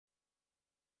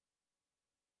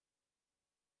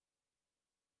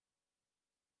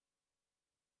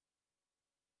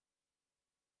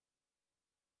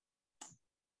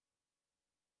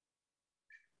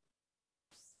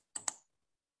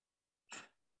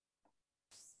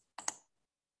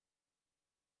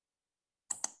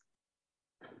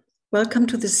Welcome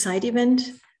to the side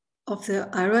event of the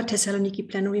IHRA Thessaloniki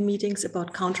plenary meetings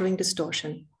about countering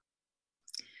distortion.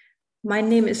 My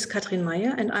name is Kathrin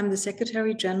Meyer and I'm the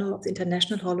Secretary General of the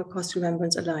International Holocaust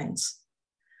Remembrance Alliance.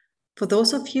 For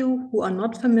those of you who are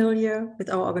not familiar with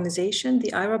our organization,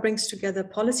 the IHRA brings together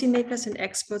policymakers and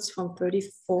experts from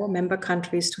 34 member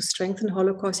countries to strengthen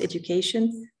Holocaust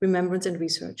education, remembrance, and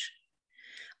research.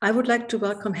 I would like to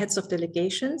welcome heads of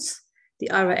delegations, the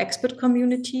IHRA expert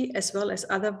community, as well as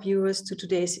other viewers to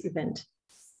today's event.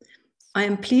 I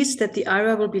am pleased that the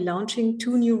IHRA will be launching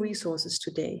 2 new resources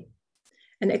today: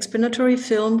 an explanatory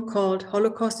film called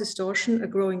Holocaust Distortion, A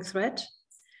Growing Threat,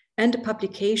 and a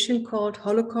publication called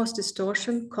Holocaust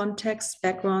Distortion, Contexts,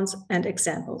 Backgrounds, and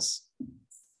Examples.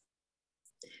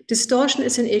 Distortion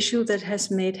is an issue that has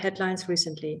made headlines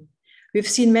recently. We've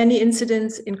seen many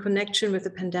incidents in connection with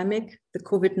the pandemic. The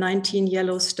COVID-19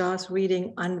 yellow stars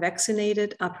reading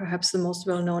unvaccinated are perhaps the most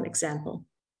well-known example.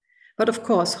 But of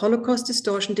course, Holocaust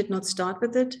distortion did not start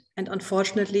with it, and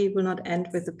unfortunately will not end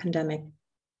with the pandemic.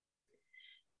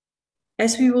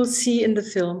 As we will see in the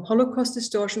film, Holocaust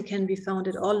distortion can be found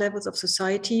at all levels of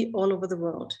society all over the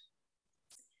world.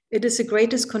 It is the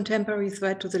greatest contemporary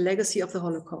threat to the legacy of the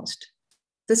Holocaust.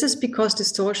 This is because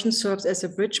distortion serves as a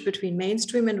bridge between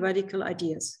mainstream and radical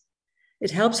ideas.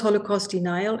 It helps Holocaust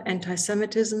denial,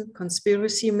 anti-Semitism,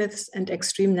 conspiracy myths, and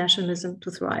extreme nationalism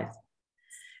to thrive.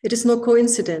 It is no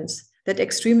coincidence that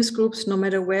extremist groups, no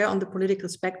matter where on the political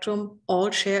spectrum,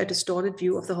 all share a distorted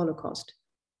view of the Holocaust.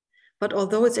 But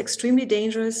although it's extremely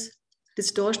dangerous,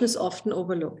 distortion is often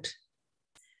overlooked.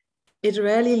 It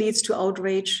rarely leads to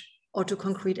outrage or to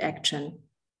concrete action.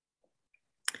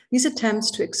 These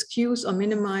attempts to excuse or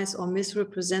minimize or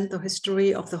misrepresent the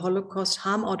history of the Holocaust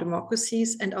harm our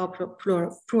democracies and our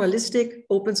pluralistic,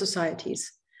 open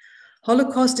societies.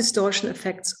 Holocaust distortion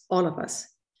affects all of us,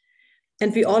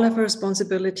 and we all have a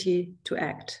responsibility to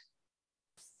act.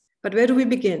 But where do we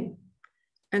begin?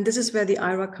 And this is where the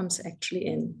IHRA comes actually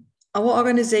in. Our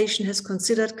organization has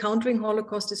considered countering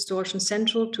Holocaust distortion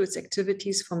central to its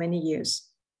activities for many years.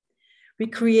 We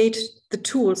create the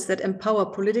tools that empower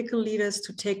political leaders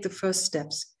to take the first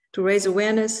steps, to raise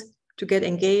awareness, to get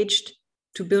engaged,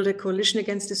 to build a coalition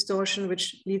against distortion,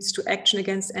 which leads to action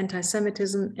against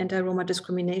anti-Semitism, anti-Roma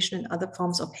discrimination, and other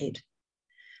forms of hate.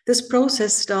 This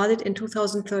process started in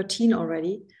 2013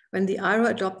 already, when the IHRA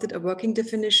adopted a working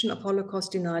definition of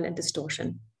Holocaust denial and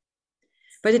distortion.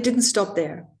 But it didn't stop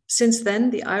there. Since then,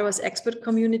 the IHRA's expert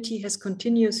community has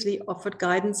continuously offered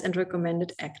guidance and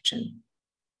recommended action.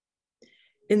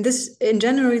 In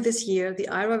January this year, the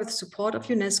IHRA, with support of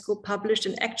UNESCO, published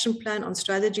an action plan on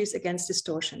strategies against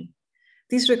distortion.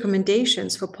 These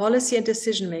recommendations for policy and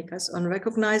decision makers on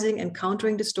recognizing and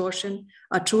countering distortion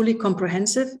are truly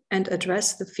comprehensive and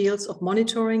address the fields of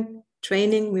monitoring,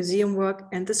 training, museum work,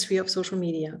 and the sphere of social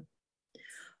media.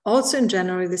 Also in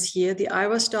January this year, the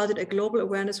IHRA started a global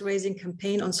awareness-raising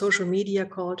campaign on social media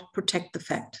called Protect the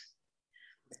Fact.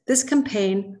 This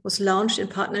campaign was launched in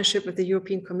partnership with the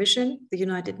European Commission, the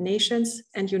United Nations,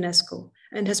 and UNESCO,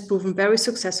 and has proven very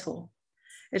successful.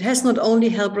 It has not only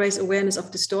helped raise awareness of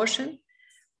distortion,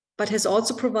 but has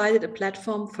also provided a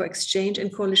platform for exchange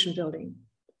and coalition building.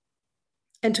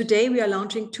 And today we are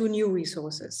launching 2 new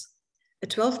resources: a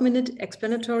 12-minute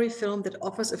explanatory film that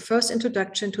offers a first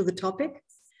introduction to the topic,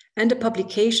 and a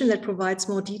publication that provides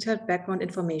more detailed background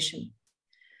information.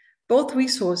 Both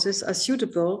resources are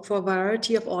suitable for a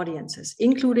variety of audiences,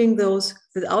 including those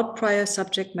without prior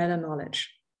subject matter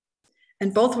knowledge.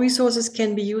 And both resources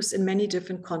can be used in many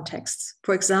different contexts.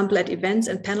 For example, at events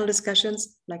and panel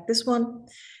discussions like this one,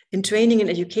 in training and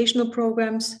educational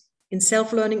programs, in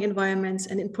self-learning environments,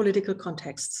 and in political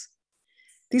contexts.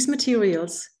 These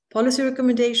materials, policy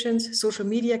recommendations, social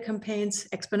media campaigns,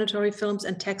 explanatory films,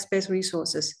 and text-based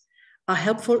resources are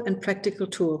helpful and practical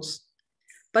tools.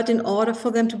 But in order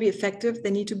for them to be effective, they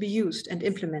need to be used and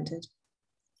implemented.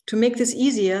 To make this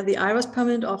easier, the IHRA's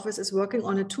Permanent Office is working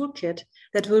on a toolkit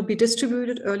that will be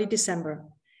distributed early December.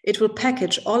 It will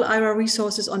package all IHRA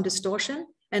resources on distortion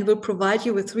and will provide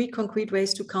you with 3 concrete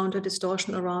ways to counter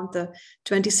distortion around the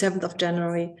 27th of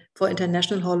January for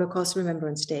International Holocaust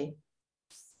Remembrance Day.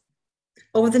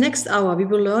 Over the next hour, we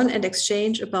will learn and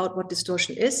exchange about what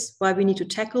distortion is, why we need to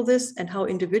tackle this, and how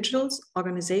individuals,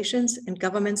 organizations, and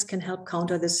governments can help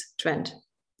counter this trend.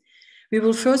 We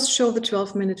will first show the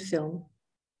 12-minute film.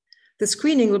 The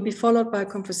screening will be followed by a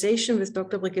conversation with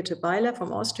Dr. Brigitte Bailer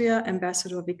from Austria,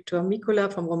 Ambassador Victor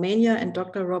Micula from Romania, and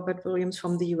Dr. Robert Williams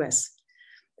from the US.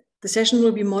 The session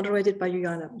will be moderated by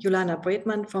Julana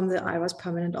Bredtmann from the IHRA's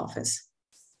Permanent Office.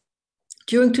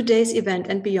 During today's event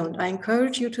and beyond, I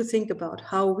encourage you to think about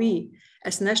how we,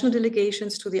 as national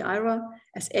delegations to the IHRA,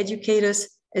 as educators,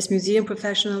 as museum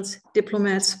professionals,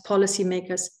 diplomats,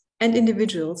 policymakers, and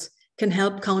individuals can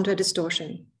help counter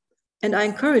distortion. And I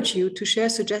encourage you to share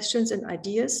suggestions and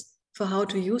ideas for how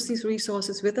to use these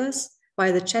resources with us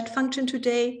via the chat function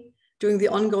today, during the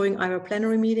ongoing IHRA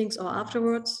plenary meetings or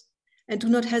afterwards, and do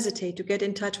not hesitate to get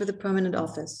in touch with the permanent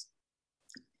office.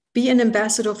 Be an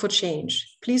ambassador for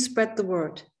change. Please spread the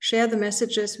word. Share the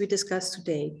messages we discussed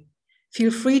today.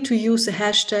 Feel free to use the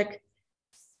hashtag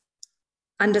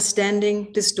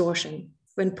Understanding Distortion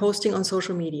when posting on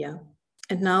social media.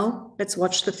 And now let's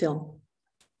watch the film.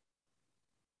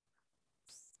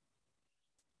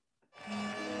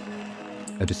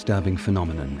 A disturbing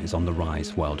phenomenon is on the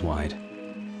rise worldwide: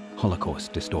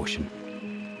 Holocaust distortion.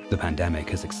 The pandemic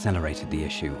has accelerated the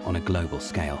issue on a global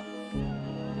scale.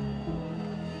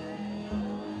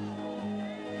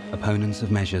 Opponents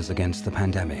of measures against the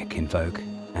pandemic invoke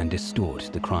and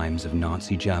distort the crimes of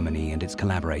Nazi Germany and its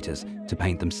collaborators to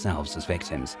paint themselves as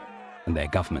victims and their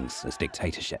governments as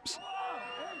dictatorships.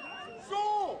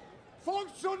 So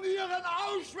funktionieren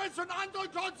Auschwitz und andere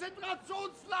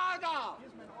Konzentrationslager.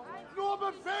 Nur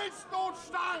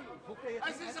Befehlsnotstand.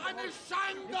 Es ist eine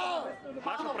Schande.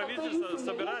 Наше правительство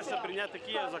собирается принять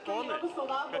такие законы,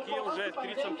 какие уже в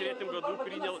 1933 году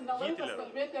принял Гитлер.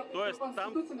 То есть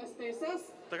там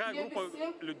такая группа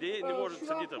людей не может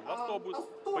садиться в автобус,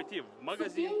 пойти в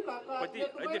магазин, пойти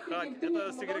отдыхать.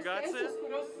 Это сегрегация.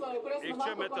 И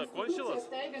чем это кончилось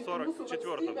в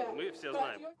 1944-м, мы все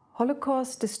знаем.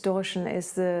 Holocaust distortion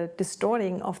is the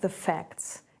distorting of the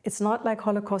facts. It's not like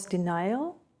Holocaust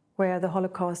denial, where the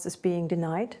Holocaust is being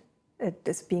denied. It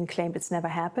is being claimed it's never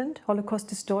happened. Holocaust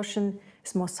distortion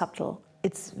is more subtle.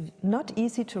 It's not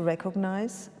easy to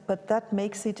recognize, but that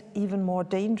makes it even more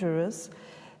dangerous,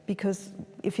 because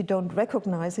if you don't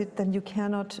recognize it, then you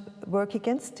cannot work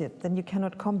against it, then you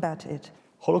cannot combat it.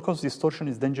 Holocaust distortion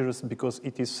is dangerous because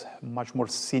it is much more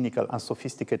cynical and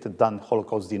sophisticated than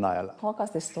Holocaust denial.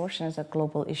 Holocaust distortion is a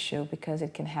global issue because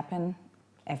it can happen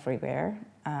everywhere,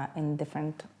 in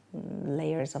different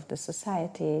layers of the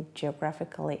society,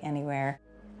 geographically, anywhere.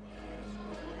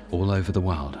 All over the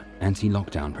world,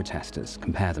 anti-lockdown protesters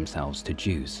compare themselves to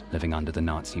Jews living under the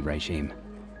Nazi regime.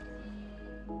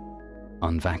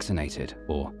 Unvaccinated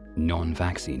or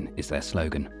non-vaccine is their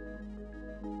slogan.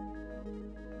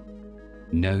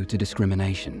 No to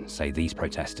discrimination, say these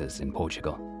protesters in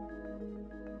Portugal.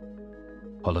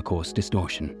 Holocaust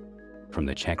distortion, from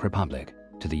the Czech Republic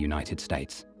to the United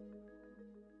States.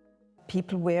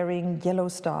 People wearing yellow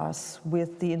stars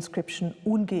with the inscription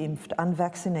ungeimpft,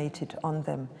 unvaccinated, on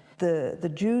them.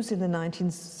 The Jews in the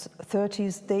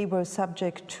 1930s, they were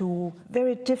subject to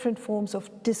very different forms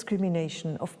of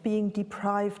discrimination, of being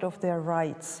deprived of their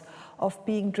rights, of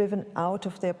being driven out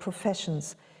of their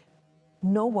professions.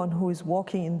 No one who is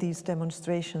walking in these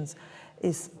demonstrations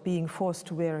is being forced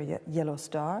to wear a yellow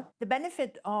star. The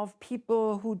benefit of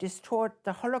people who distort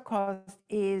the Holocaust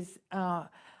is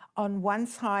on one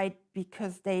side,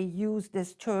 because they use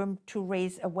this term to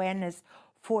raise awareness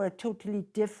for a totally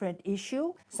different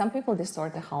issue. Some people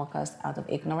distort the Holocaust out of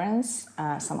ignorance.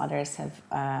 Some others have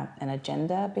an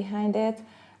agenda behind it.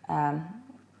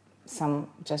 Some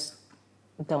just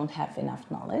don't have enough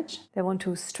knowledge. They want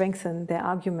to strengthen their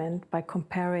argument by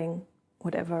comparing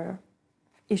whatever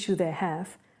issue they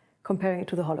have, comparing it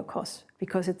to the Holocaust,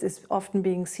 because it is often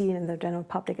being seen in the general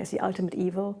public as the ultimate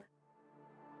evil.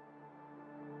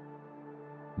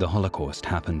 The Holocaust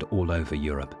happened all over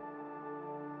Europe.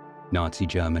 Nazi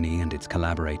Germany and its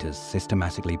collaborators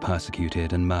systematically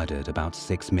persecuted and murdered about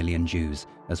 6 million Jews,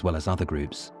 as well as other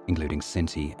groups, including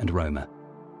Sinti and Roma.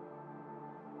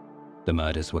 The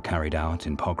murders were carried out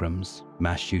in pogroms,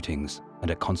 mass shootings,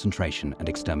 and at concentration and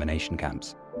extermination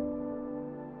camps.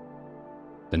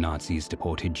 The Nazis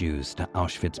deported Jews to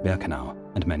Auschwitz-Birkenau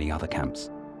and many other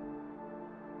camps.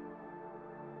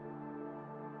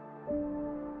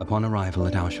 Upon arrival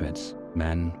at Auschwitz,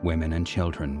 men, women, and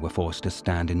children were forced to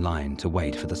stand in line to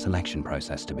wait for the selection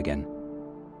process to begin.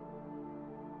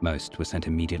 Most were sent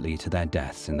immediately to their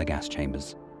deaths in the gas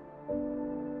chambers.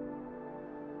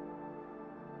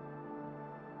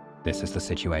 This is the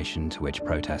situation to which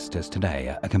protesters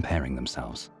today are comparing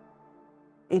themselves.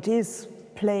 It is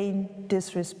plain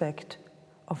disrespect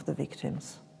of the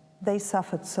victims. They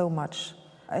suffered so much.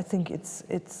 I think it's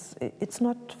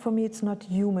not, for me, it's not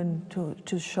human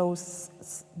to show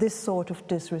this sort of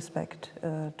disrespect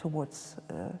towards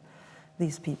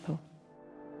these people.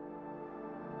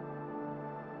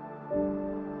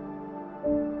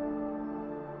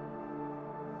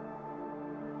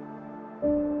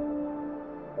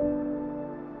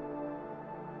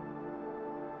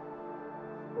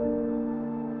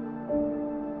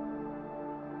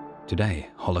 Today,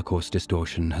 Holocaust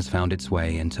distortion has found its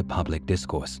way into public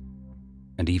discourse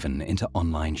and even into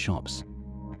online shops.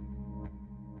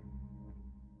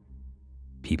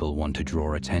 People want to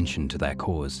draw attention to their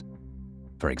cause,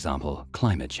 for example,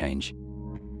 climate change.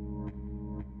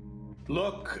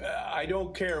 Look, I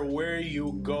don't care where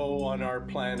you go on our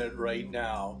planet right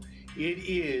now. It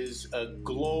is a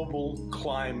global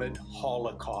climate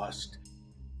holocaust.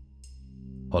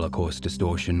 Holocaust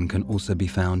distortion can also be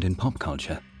found in pop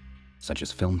culture, such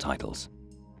as film titles.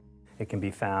 It can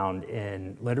be found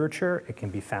in literature, it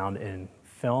can be found in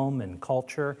film and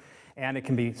culture, and it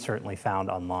can be certainly found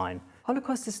online.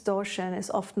 Holocaust distortion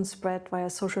is often spread via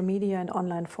social media and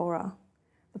online fora.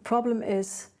 The problem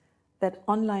is that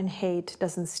online hate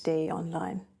doesn't stay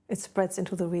online. It spreads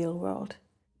into the real world.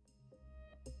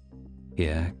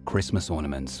 Here, Christmas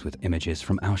ornaments with images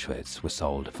from Auschwitz were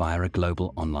sold via a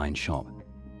global online shop.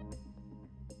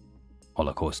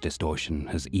 Holocaust distortion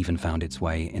has even found its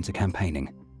way into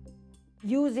campaigning.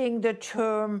 Using the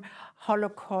term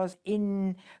Holocaust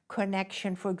in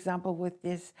connection, for example, with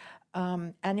this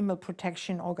animal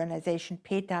protection organization,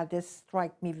 PETA, this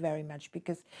struck me very much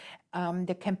because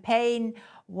the campaign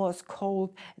was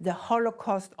called The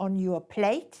Holocaust on Your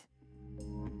Plate.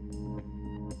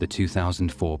 The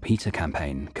 2004 PETA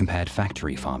campaign compared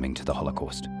factory farming to the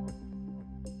Holocaust.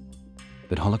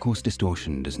 But Holocaust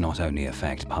distortion does not only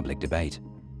affect public debate,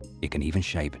 it can even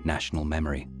shape national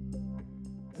memory.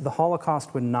 The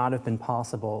Holocaust would not have been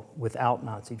possible without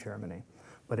Nazi Germany,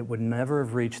 but it would never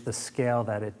have reached the scale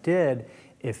that it did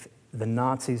if the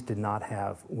Nazis did not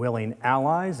have willing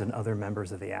allies and other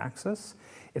members of the Axis,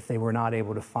 if they were not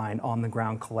able to find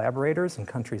on-the-ground collaborators in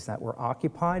countries that were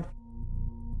occupied.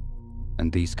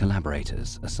 And these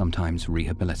collaborators are sometimes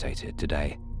rehabilitated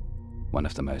today, one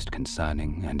of the most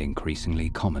concerning and increasingly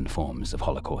common forms of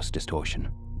Holocaust distortion.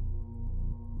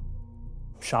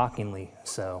 Shockingly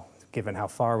so, given how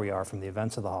far we are from the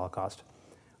events of the Holocaust,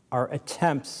 our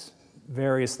attempts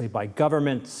variously by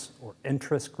governments or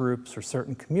interest groups or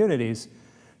certain communities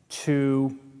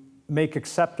to make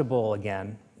acceptable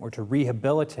again or to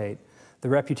rehabilitate the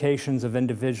reputations of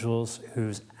individuals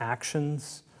whose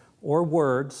actions or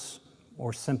words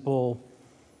or simple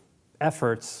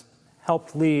efforts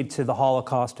helped lead to the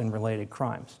Holocaust and related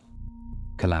crimes.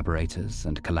 Collaborators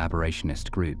and collaborationist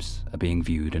groups are being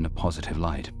viewed in a positive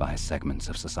light by segments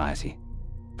of society.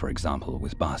 For example,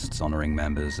 with busts honoring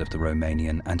members of the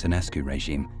Romanian Antonescu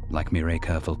regime, like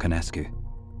Mircea Vulcănescu,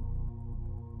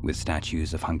 with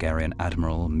statues of Hungarian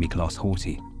Admiral Miklos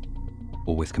Horthy,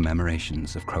 or with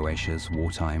commemorations of Croatia's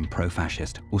wartime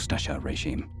pro-fascist Ustasha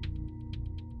regime.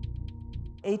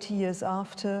 80 years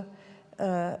after,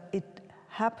 it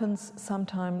happens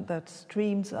sometimes that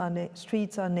streets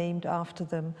are named after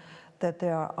them, that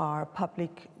there are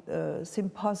public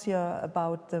symposia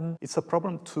about them. It's a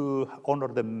problem to honor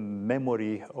the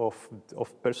memory of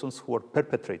persons who are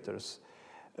perpetrators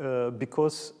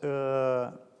because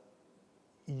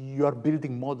you are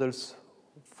building models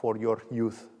for your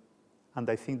youth. And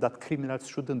I think that criminals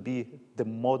shouldn't be the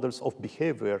models of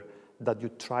behavior that you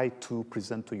try to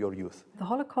present to your youth. The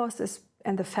Holocaust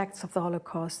and the facts of the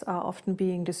Holocaust are often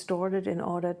being distorted in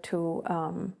order to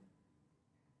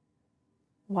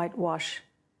whitewash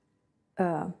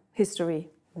history.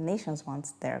 Nations want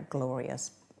their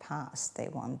glorious past. They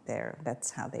want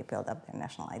that's how they build up their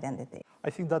national identity.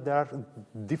 I think that there are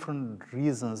different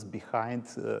reasons behind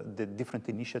the different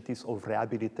initiatives of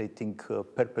rehabilitating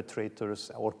perpetrators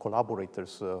or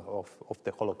collaborators of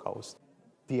the Holocaust.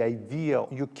 The idea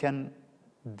you can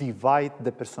divide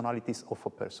the personalities of a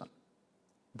person,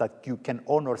 that you can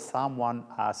honor someone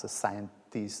as a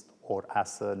scientist or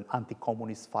as an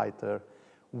anti-communist fighter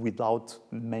without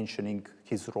mentioning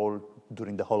his role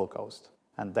during the Holocaust.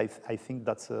 And I think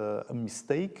that's a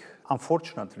mistake.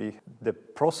 Unfortunately, the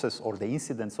process or the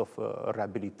incidence of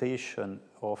rehabilitation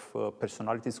of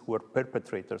personalities who were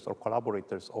perpetrators or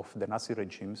collaborators of the Nazi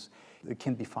regimes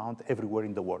can be found everywhere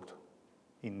in the world.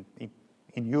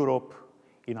 In Europe,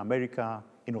 in America,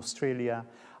 in Australia.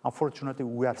 Unfortunately,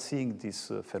 we are seeing this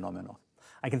phenomenon.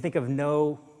 I can think of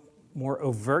no more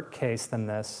overt case than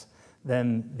this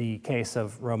than the case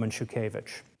of Roman Šuščević.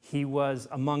 He was,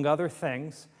 among other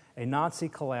things, a Nazi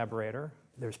collaborator.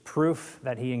 There's proof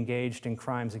that he engaged in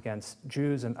crimes against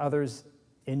Jews and others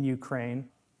in Ukraine.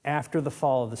 After the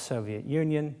fall of the Soviet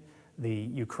Union, the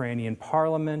Ukrainian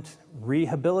parliament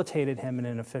rehabilitated him in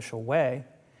an official way,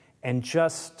 and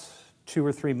just 2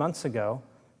 or 3 months ago,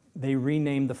 they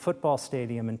renamed the football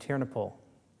stadium in Ternopil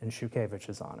in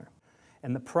Šuščević's honor.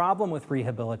 And the problem with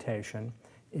rehabilitation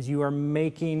is you are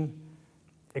making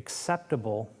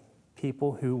acceptable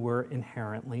people who were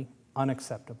inherently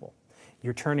unacceptable.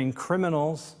 You're turning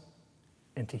criminals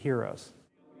into heroes.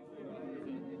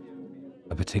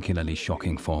 A particularly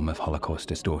shocking form of Holocaust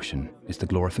distortion is the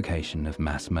glorification of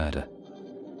mass murder.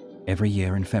 Every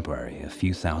year in February, a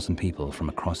few thousand people from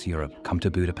across Europe come to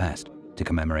Budapest to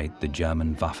commemorate the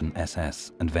German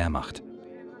Waffen-SS and Wehrmacht.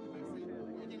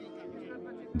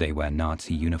 They wear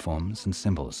Nazi uniforms and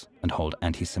symbols and hold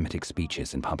anti-Semitic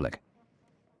speeches in public.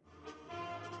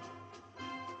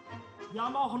 Wir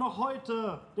haben auch noch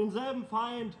heute denselben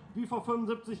Feind wie vor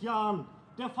 75 Jahren.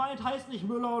 Der Feind heißt nicht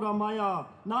Müller oder Meyer.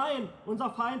 Nein, unser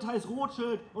Feind heißt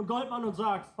Rothschild und Goldman und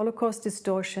Sachs. Holocaust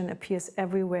distortion appears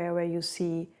everywhere where you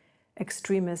see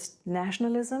extremist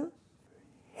nationalism,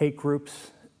 Hate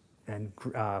groups and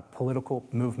political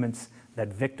movements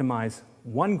that victimize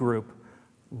one group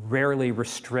rarely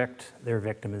restrict their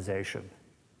victimization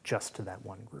just to that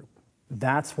one group.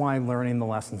 That's why learning the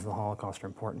lessons of the Holocaust are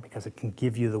important, because it can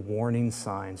give you the warning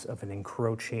signs of an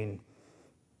encroaching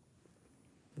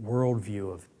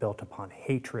worldview built upon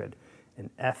hatred and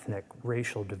ethnic,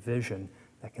 racial division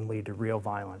that can lead to real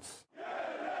violence.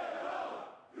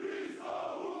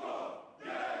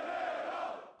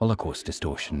 Holocaust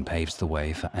distortion paves the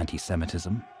way for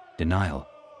anti-Semitism, denial,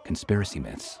 conspiracy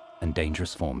myths, and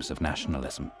dangerous forms of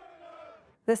nationalism.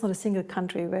 There's not a single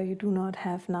country where you do not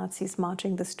have Nazis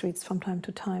marching the streets from time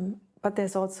to time, but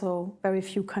there's also very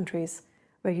few countries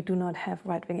where you do not have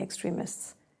right-wing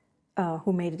extremists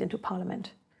who made it into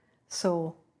parliament.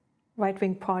 So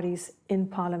right-wing parties in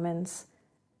parliaments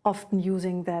often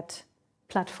using that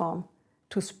platform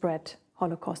to spread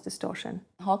Holocaust distortion.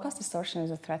 Holocaust distortion is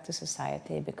a threat to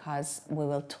society because we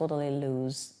will totally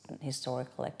lose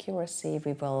historical accuracy.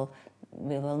 We will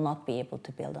not be able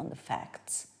to build on the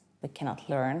facts. We cannot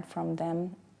learn from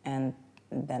them, and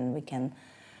then we can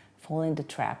fall in the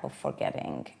trap of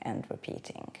forgetting and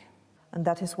repeating. And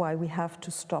that is why we have to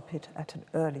stop it at an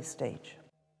early stage.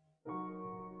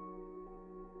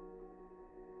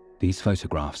 These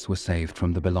photographs were saved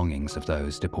from the belongings of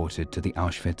those deported to the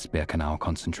Auschwitz-Birkenau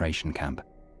concentration camp.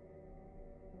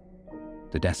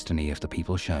 The destiny of the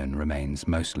people shown remains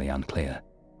mostly unclear.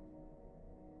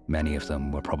 Many of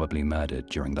them were probably murdered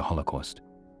during the Holocaust.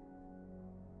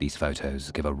 These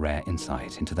photos give a rare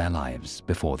insight into their lives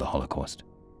before the Holocaust.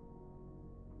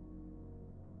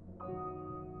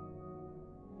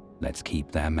 Let's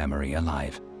keep their memory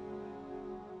alive,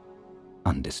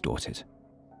 undistorted.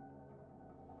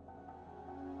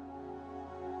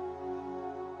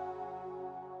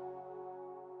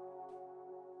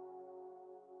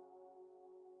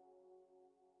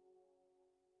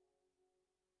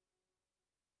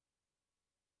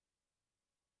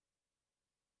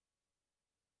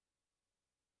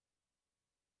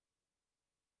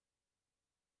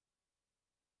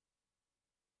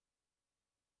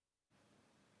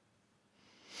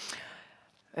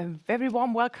 A very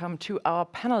warm welcome to our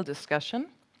panel discussion.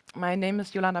 My name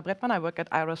is Julana Bredtmann. I work at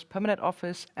IHRA's permanent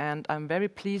office, and I'm very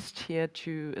pleased here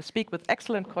to speak with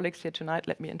excellent colleagues here tonight.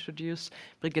 Let me introduce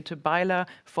Brigitte Bailer,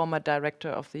 former director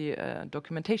of the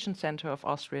Documentation Centre of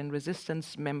Austrian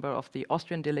Resistance, member of the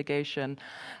Austrian Delegation,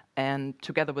 and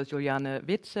together with Julana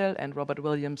Bredtmann and Robert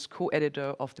Williams,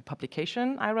 co-editor of the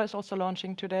publication IHRA is also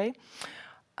launching today.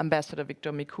 Ambassador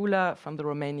Victor Micula from the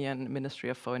Romanian Ministry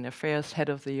of Foreign Affairs, head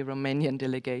of the Romanian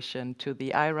Delegation to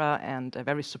the IHRA, and a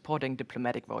very supporting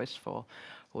diplomatic voice for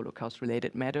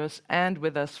Holocaust-related matters. And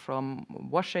with us from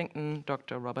Washington,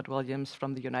 Dr. Robert Williams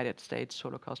from the United States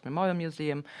Holocaust Memorial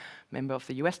Museum, member of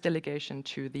the US Delegation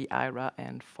to the IHRA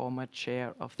and former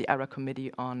chair of the IHRA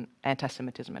Committee on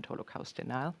Anti-Semitism and Holocaust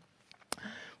Denial.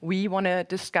 We want to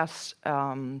discuss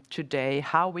today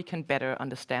how we can better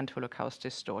understand Holocaust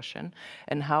distortion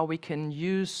and how we can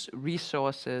use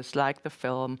resources like the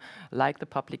film, like the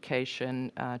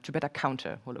publication, to better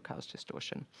counter Holocaust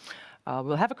distortion.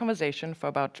 We'll have a conversation for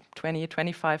about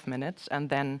 20-25 minutes and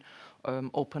then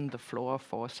open the floor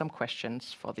for some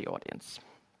questions for the audience.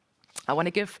 I want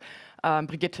to give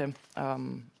Brigitte,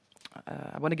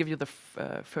 I want to give you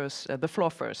the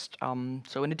floor first.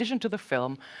 So in addition to the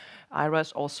film, IHRA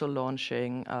is also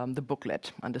launching the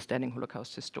booklet, Understanding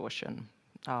Holocaust Distortion.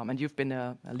 And you've been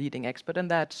a leading expert in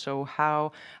that. So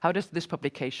how does this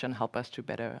publication help us to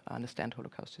better understand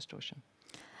Holocaust distortion?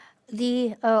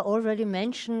 The already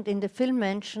mentioned, in the film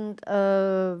mentioned,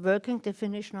 working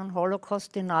definition on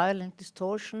Holocaust denial and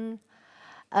distortion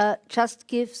just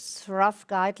gives rough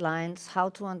guidelines how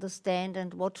to understand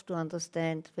and what to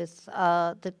understand with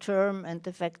the term and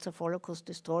the facts of Holocaust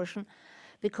distortion,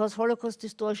 because Holocaust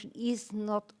distortion is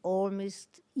not always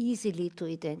easily to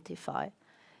identify.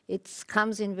 It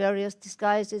comes in various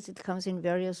disguises, it comes in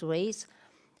various ways,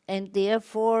 and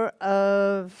therefore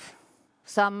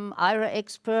some IHRA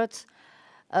experts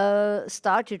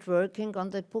started working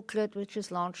on that booklet, which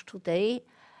is launched today.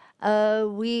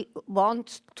 We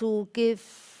want to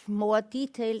give more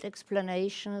detailed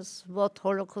explanations what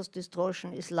Holocaust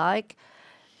distortion is like,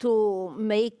 to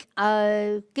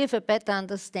give a better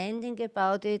understanding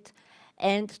about it,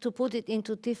 and to put it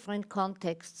into different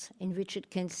contexts in which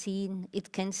it can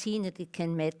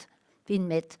be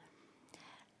met.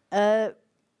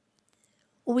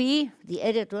 We, the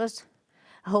editors,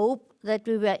 hope that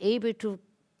we were able to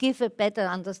give a better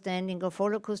understanding of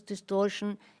Holocaust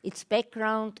distortion, its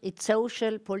background, its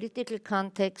social, political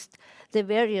context, the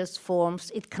various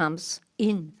forms it comes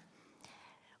in.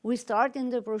 We start in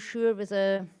the brochure with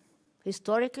a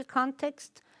historical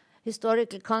context.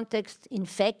 Historical context, in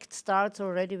fact, starts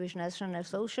already with National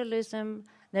Socialism,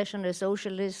 National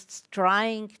Socialists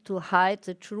trying to hide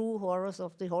the true horrors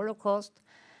of the Holocaust.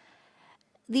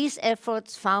 These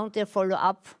efforts found their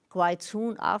follow-up quite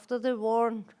soon after the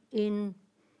war in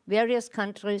various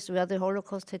countries where the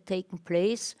Holocaust had taken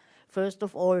place. First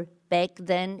of all, back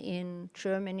then in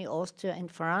Germany, Austria, and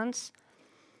France.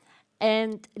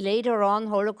 And later on,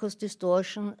 Holocaust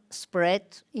distortion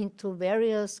spread into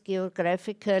various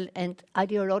geographical and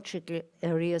ideological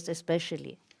areas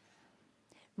especially.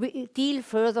 We deal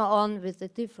further on with the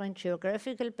different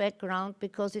geographical background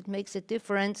because it makes a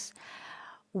difference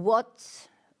what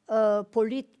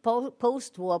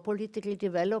post-war political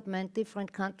development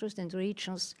different countries and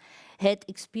regions had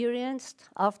experienced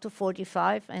after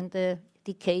 1945 and the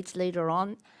decades later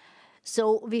on.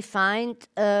 So we find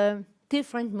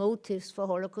different motives for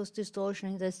Holocaust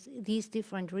distortion in these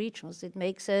different regions. It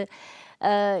makes for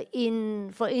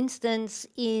instance,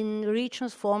 in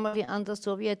regions formerly under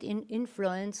Soviet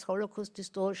influence, Holocaust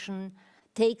distortion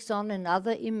takes on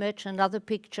another image, another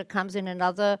picture, comes in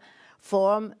another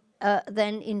form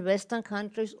than in Western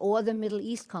countries or the Middle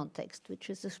East context, which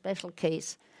is a special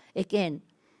case again.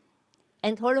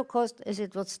 And Holocaust, as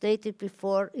it was stated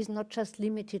before, is not just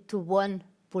limited to one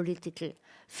political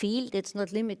field. It's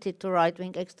not limited to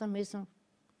right-wing extremism,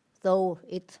 though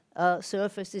it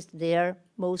surfaces there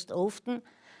most often,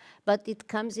 but it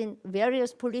comes in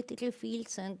various political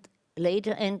fields, and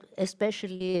later, and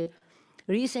especially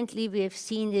recently, we have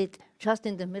seen it just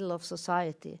in the middle of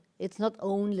society. It's not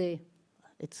only,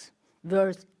 it's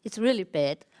worse, it's really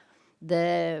bad.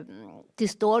 The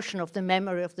distortion of the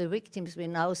memory of the victims we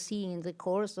now see in the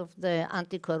course of the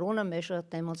anti-corona measure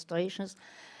demonstrations,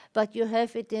 but you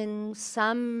have it in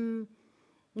some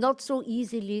not so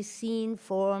easily seen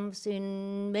forms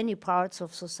in many parts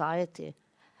of society.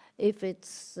 If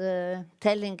it's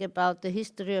telling about the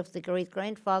history of the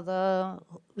great-grandfather,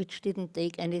 which didn't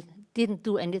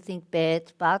do anything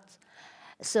bad, but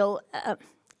so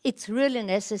it's really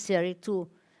necessary to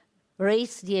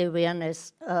raise the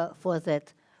awareness for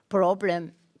that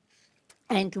problem,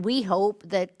 and we hope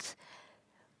that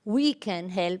we can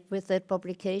help with that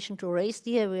publication to raise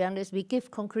the awareness. We give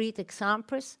concrete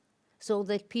examples so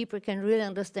that people can really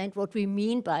understand what we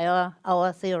mean by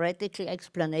our theoretical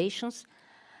explanations.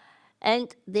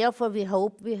 And therefore, we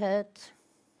hope we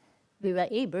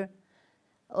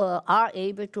are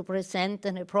able to present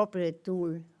an appropriate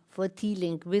tool for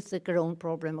dealing with the growing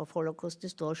problem of Holocaust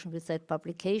distortion with that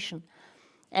publication.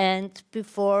 And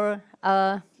before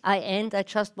I end, I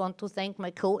just want to thank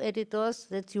my co-editors.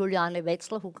 That's Julana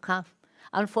Bredtmann, who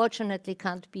unfortunately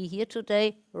can't be here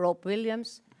today, Robert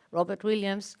Williams.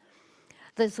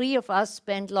 The three of us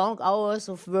spent long hours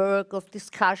of work, of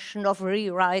discussion, of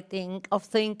rewriting, of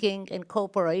thinking and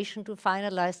cooperation to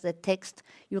finalize the text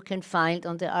you can find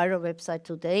on the IHRA website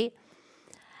today.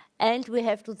 And we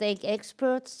have to thank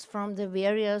experts from the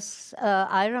various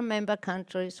IHRA member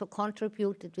countries who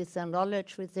contributed with their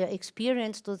knowledge, with their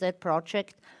experience to that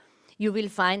project. You will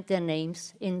find their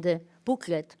names in the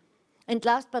booklet. And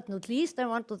last but not least, I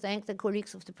want to thank the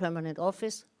colleagues of the Permanent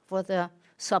Office for their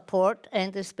support,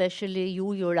 and especially you,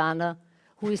 Julana,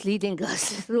 who is leading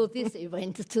us through this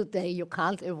event today. You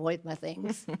can't avoid my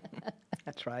thanks.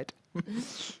 That's right.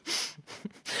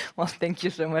 Well, thank you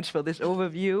so much for this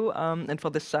overview and for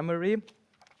this summary.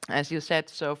 As you said,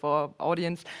 so for our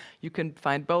audience, you can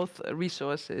find both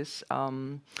resources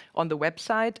on the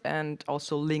website and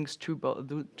also links to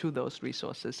those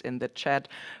resources in the chat.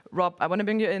 Rob, I want to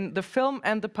bring you in. The film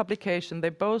and the publication, they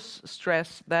both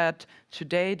stress that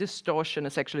today distortion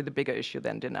is actually the bigger issue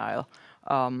than denial,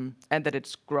 and that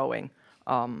it's growing.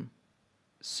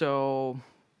 So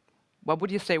what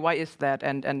would you say, why is that,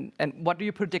 and what do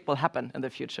you predict will happen in the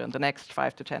future, in the next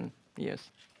 5 to 10 years?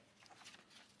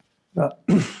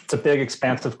 It's a big,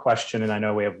 expansive question, and I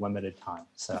know we have limited time.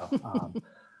 So all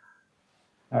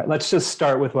right, let's just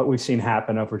start with what we've seen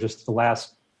happen over just the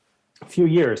last few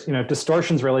years,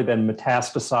 distortion's really been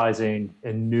metastasizing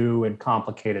in new and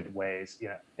complicated ways.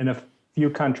 In a few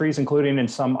countries, including in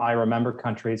some IHRA member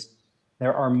countries,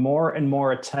 there are more and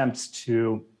more attempts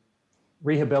to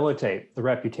rehabilitate the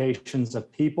reputations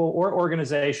of people or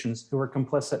organizations who are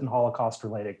complicit in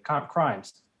Holocaust-related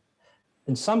crimes.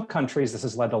 In some countries, this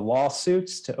has led to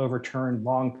lawsuits to overturn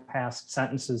long past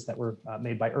sentences that were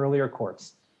made by earlier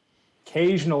courts.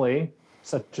 Occasionally,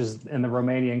 such as in the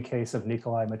Romanian case of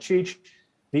Nicolae Micic,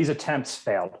 these attempts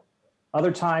failed.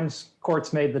 Other times,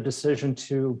 courts made the decision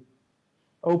to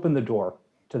open the door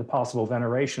to the possible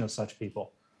veneration of such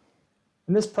people.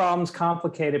 And this problem is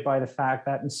complicated by the fact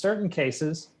that in certain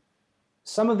cases,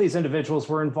 some of these individuals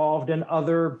were involved in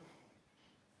other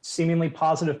seemingly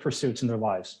positive pursuits in their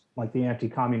lives, like the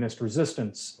anti-communist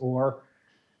resistance, or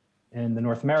in the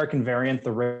North American variant,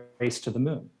 the race to the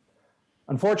moon.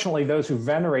 Unfortunately, those who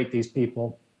venerate these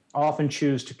people often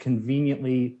choose to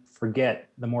conveniently forget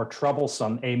the more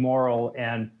troublesome, amoral,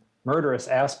 and murderous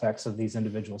aspects of these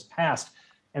individuals' past.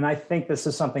 And I think this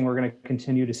is something we're going to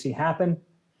continue to see happen,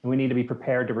 and we need to be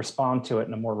prepared to respond to it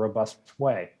in a more robust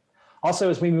way. Also,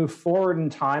 as we move forward in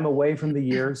time, away from the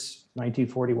years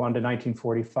 1941 to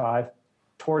 1945,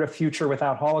 toward a future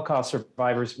without Holocaust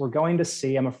survivors, we're going to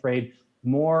see, I'm afraid,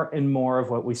 more and more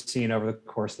of what we've seen over the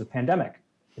course of the pandemic.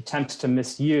 Attempts to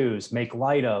misuse, make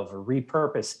light of, or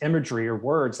repurpose imagery or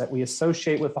words that we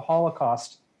associate with the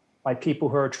Holocaust by people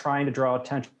who are trying to draw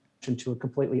attention to a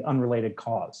completely unrelated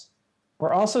cause.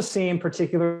 We're also seeing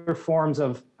particular forms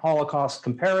of Holocaust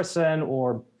comparison,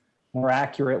 or more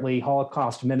accurately,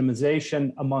 Holocaust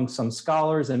minimization among some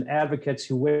scholars and advocates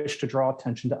who wish to draw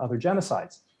attention to other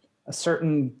genocides. A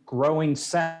certain growing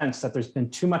sense that there's been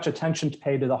too much attention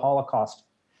paid to the Holocaust,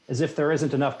 as if there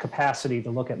isn't enough capacity to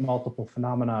look at multiple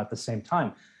phenomena at the same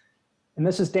time. And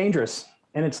this is dangerous,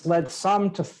 and it's led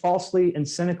some to falsely and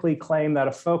cynically claim that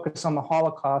a focus on the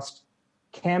Holocaust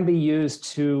can be used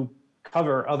to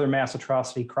cover other mass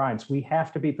atrocity crimes. We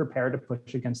have to be prepared to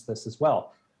push against this as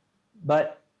well.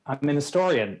 But I'm an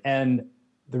historian, and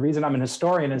the reason I'm an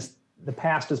historian is the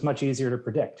past is much easier to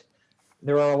predict.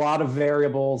 There are a lot of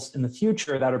variables in the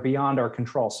future that are beyond our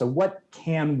control. So what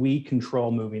can we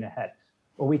control moving ahead?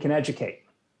 Well, we can educate.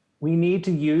 We need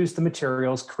to use the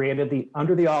materials created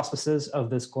under the auspices of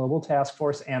this global task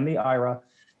force and the IHRA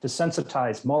to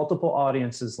sensitize multiple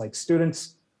audiences like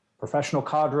students, professional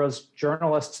cadres,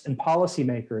 journalists, and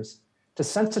policymakers, to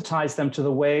sensitize them to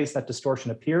the ways that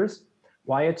distortion appears,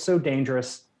 why it's so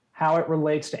dangerous, how it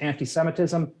relates to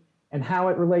anti-Semitism, and how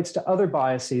it relates to other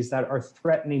biases that are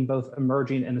threatening both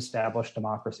emerging and established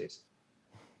democracies.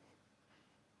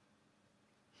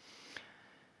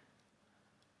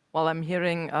 Well, I'm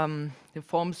hearing the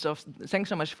forms of, thanks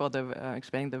so much for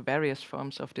explaining the various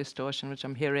forms of distortion, which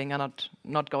I'm hearing are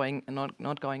not going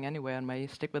anywhere and may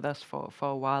stick with us for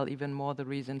a while, even more the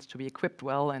reasons to be equipped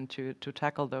well and to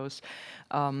tackle those.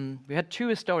 We had two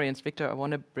historians. Victor, I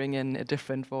want to bring in a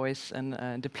different voice and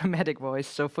a diplomatic voice.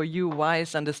 So for you, why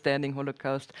is understanding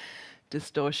Holocaust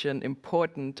distortion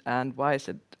important, and why is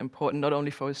it important not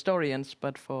only for historians,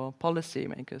 but for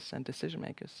policymakers and decision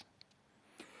makers?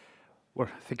 Well,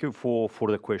 thank you for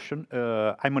the question.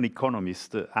 I'm an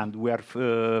economist, and we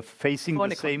are facing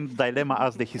the same dilemma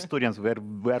as the historians. We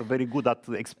are very good at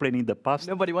explaining the past.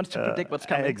 Nobody wants to predict what's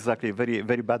coming. Exactly, very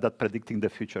bad at predicting the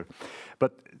future.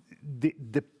 But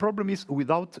the problem is,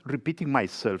 without repeating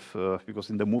myself, because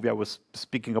in the movie I was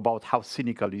speaking about how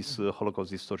cynical is Holocaust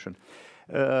distortion,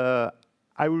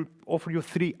 I will offer you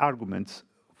three arguments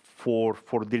for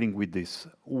dealing with this.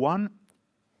 One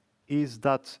is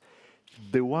that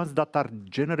the ones that are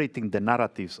generating the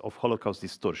narratives of Holocaust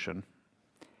distortion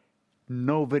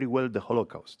know very well the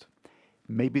Holocaust.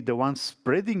 Maybe the ones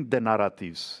spreading the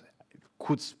narratives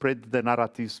could spread the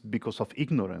narratives because of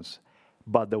ignorance,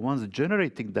 but the ones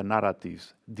generating the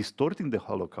narratives, distorting the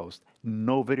Holocaust,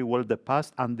 know very well the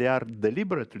past, and they are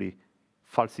deliberately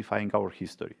falsifying our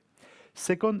history.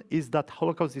 Second is that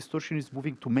Holocaust distortion is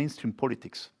moving to mainstream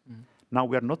politics. Now,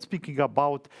 we are not speaking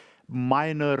about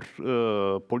minor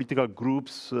political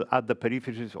groups at the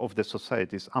peripheries of the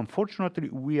societies. Unfortunately,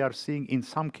 we are seeing in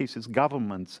some cases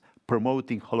governments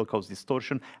promoting Holocaust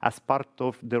distortion as part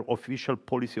of their official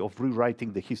policy of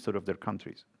rewriting the history of their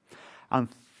countries. And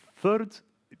third,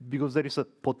 because there is a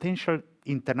potential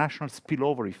international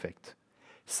spillover effect.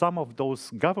 Some of those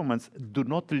governments do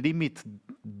not limit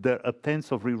their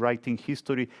attempts of rewriting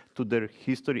history to their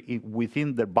history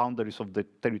within the boundaries of the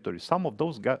territory. Some of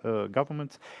those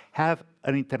governments have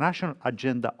an international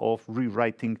agenda of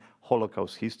rewriting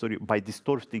Holocaust history by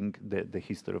distorting the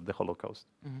history of the Holocaust.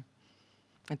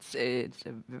 It's a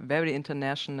very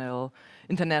international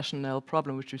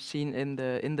problem, which we've seen in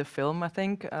the film. I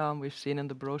think we've seen in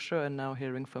the brochure, and now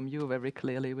hearing from you very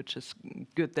clearly, which is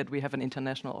good that we have an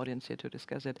international audience here to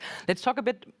discuss it. Let's talk a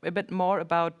bit more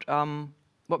about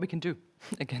what we can do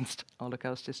against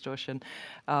Holocaust distortion.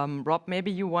 Rob,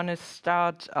 maybe you want to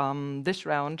start this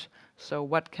round. So,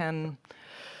 what can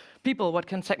people, what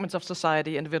can segments of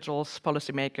society, individuals,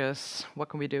 policymakers, what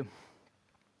can we do?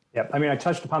 Yeah, I mean, I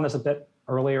touched upon this a bit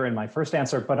earlier in my first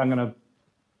answer, but I'm going to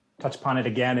touch upon it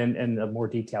again in a more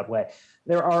detailed way.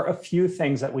 There are a few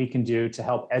things that we can do to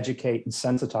help educate and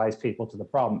sensitize people to the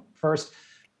problem. First,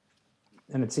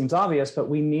 and it seems obvious, but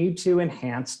we need to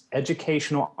enhance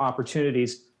educational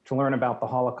opportunities to learn about the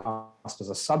Holocaust as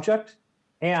a subject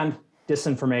and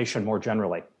disinformation more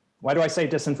generally. Why do I say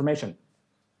disinformation?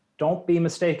 Don't be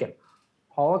mistaken.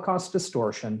 Holocaust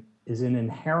distortion is an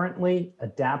inherently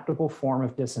adaptable form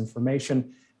of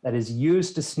disinformation that is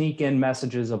used to sneak in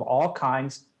messages of all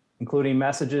kinds, including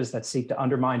messages that seek to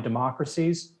undermine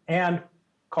democracies and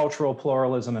cultural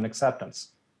pluralism and acceptance.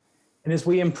 And as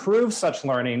we improve such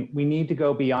learning, we need to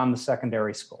go beyond the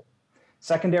secondary school.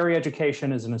 Secondary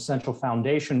education is an essential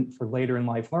foundation for later in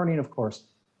life learning, of course,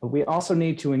 but we also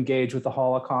need to engage with the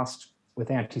Holocaust,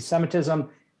 with anti-Semitism,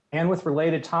 and with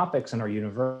related topics in our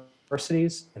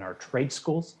universities, in our trade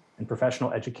schools, in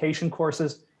professional education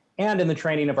courses, and in the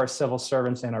training of our civil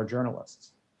servants and our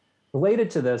journalists.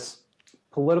 Related to this,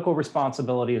 political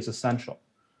responsibility is essential.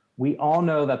 We all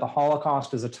know that the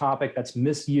Holocaust is a topic that's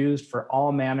misused for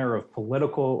all manner of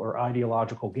political or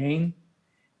ideological gain,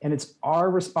 and it's our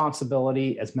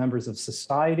responsibility as members of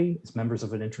society, as members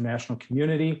of an international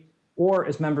community, or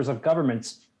as members of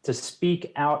governments to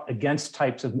speak out against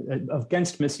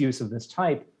misuse of this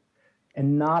type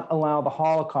and not allow the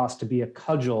Holocaust to be a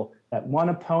cudgel that one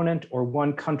opponent or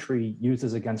one country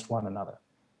uses against one another.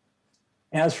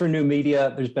 As for new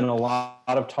media, there's been a lot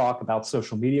of talk about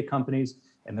social media companies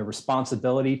and their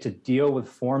responsibility to deal with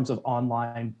forms of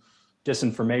online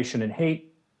disinformation and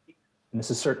hate. And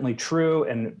this is certainly true,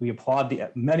 and we applaud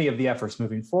many of the efforts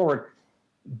moving forward,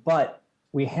 but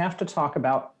we have to talk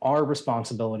about our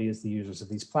responsibility as the users of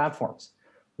these platforms.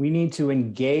 We need to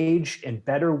engage in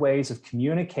better ways of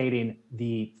communicating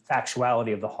the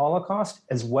factuality of the Holocaust,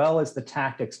 as well as the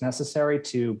tactics necessary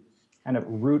to kind of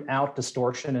root out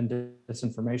distortion and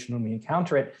disinformation when we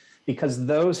encounter it, because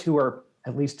those who are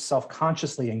at least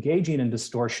self-consciously engaging in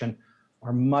distortion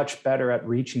are much better at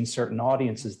reaching certain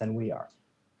audiences than we are.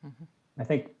 Mm-hmm. I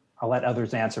think I'll let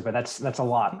others answer, but that's a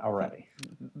lot already.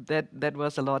 That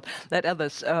was a lot. Let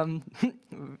others.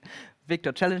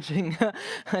 Victor, challenging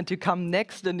to come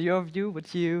next in your view.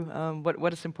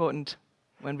 What is important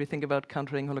when we think about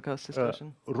countering Holocaust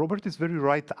distortion? Robert is very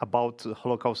right about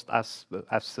Holocaust as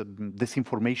a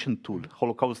disinformation tool,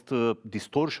 Holocaust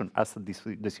distortion as a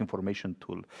disinformation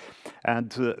tool.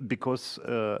 And because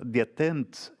the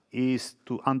attempt is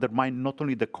to undermine not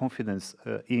only the confidence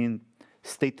in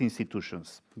state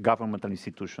institutions, governmental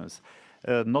institutions,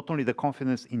 not only the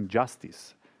confidence in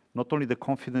justice, not only the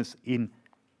confidence in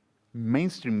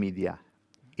mainstream media,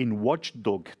 in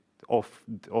watchdog of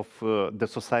the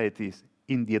societies,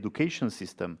 in the education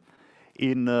system,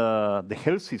 in the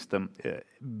health system.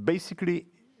 Basically,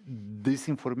 this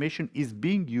information is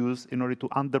being used in order to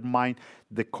undermine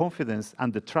the confidence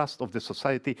and the trust of the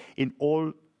society in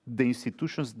all the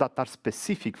institutions that are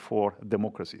specific for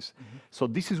democracies. Mm-hmm. So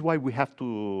this is why we have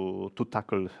to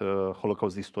tackle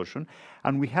Holocaust distortion,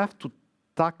 and we have to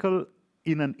tackle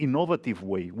in an innovative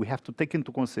way. We have to take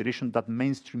into consideration that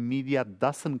mainstream media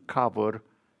doesn't cover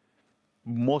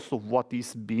most of what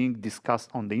is being discussed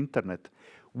on the internet.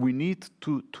 We need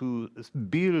to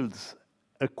build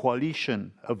a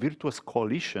coalition, a virtuous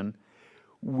coalition,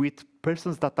 with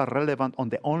persons that are relevant on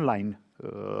the online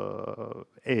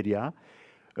area,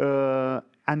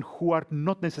 and who are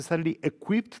not necessarily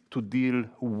equipped to deal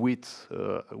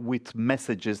with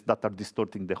messages that are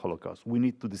distorting the Holocaust. We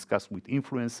need to discuss with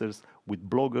influencers, with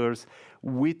bloggers,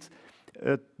 with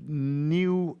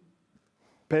new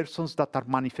persons that are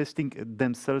manifesting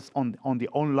themselves on the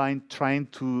online, trying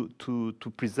to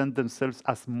present themselves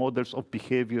as models of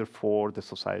behavior for the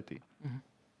society. Mm-hmm.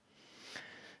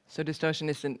 So distortion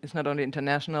is not only an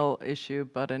international issue,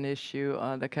 but an issue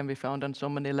that can be found on so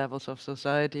many levels of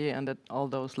society, and that all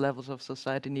those levels of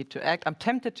society need to act. I'm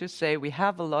tempted to say we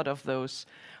have a lot of those.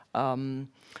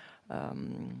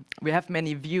 We have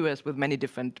many viewers with many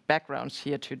different backgrounds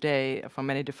here today from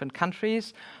many different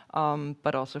countries,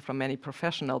 but also from many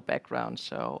professional backgrounds,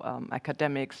 so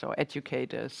academics or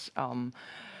educators,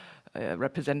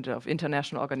 representative of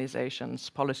international organizations,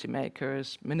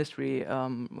 policymakers, ministry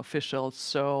officials.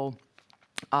 So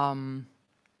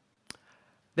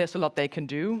there's a lot they can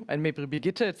do, and maybe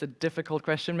Brigitte, it's a difficult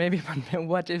question maybe,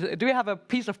 but do you have a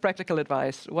piece of practical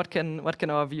advice? What can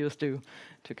our viewers do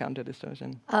to counter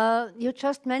distortion? You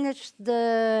just managed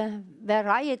the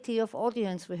variety of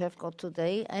audience we have got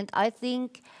today, and I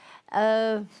think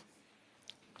not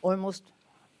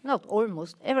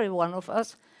almost, every one of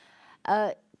us,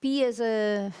 be as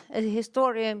a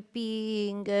historian,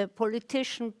 being a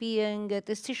politician, being a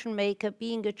decision maker,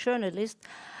 being a journalist,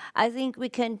 I think we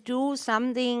can do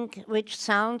something which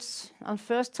sounds on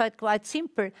first sight quite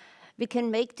simple. We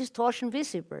can make distortion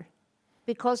visible,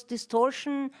 because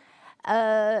distortion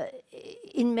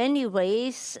in many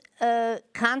ways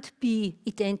can't be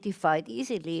identified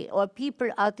easily, or people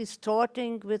are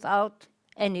distorting without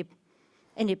any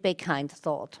behind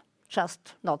thought,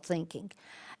 just not thinking.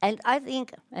 And I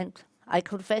think, and I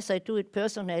confess I do it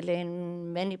personally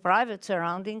in many private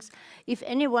surroundings, if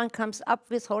anyone comes up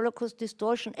with Holocaust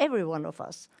distortion, every one of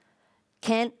us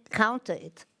can counter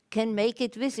it, can make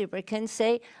it visible, can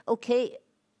say, okay,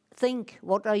 think,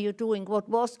 what are you doing? What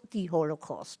was the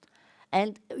Holocaust?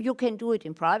 And you can do it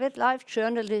in private life.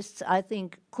 Journalists, I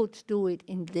think, could do it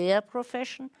in their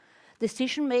profession.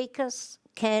 Decision makers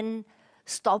can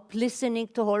stop listening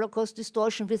to Holocaust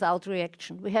distortion without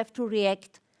reaction. We have to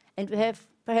react, and we have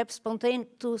perhaps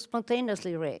to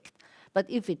spontaneously react. But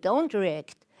if we don't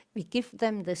react, we give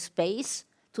them the space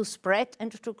to spread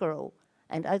and to grow.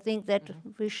 And I think that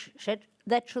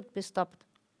that should be stopped.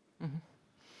 Mm-hmm.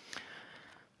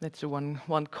 That's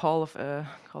one call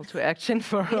to action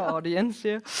for our audience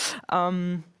here.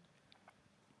 I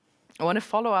want to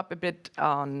follow up a bit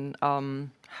on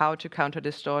how to counter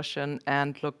distortion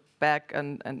and look back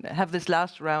and have this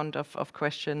last round of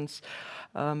questions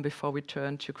before we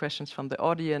turn to questions from the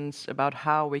audience about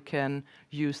how we can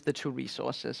use the two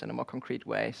resources in a more concrete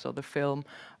way. So the film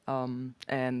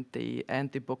and the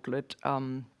booklet.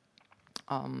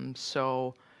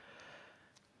 So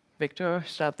Victor,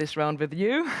 start this round with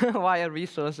you. Why are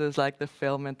resources like the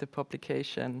film and the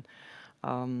publication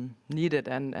needed,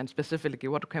 and specifically,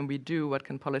 what can we do? What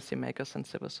can policymakers and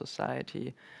civil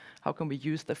society? How can we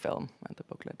use the film and the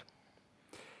booklet?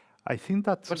 I think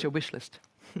that. What's your wish list?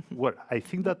 Well, I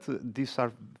think that these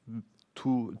are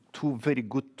two very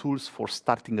good tools for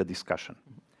starting a discussion.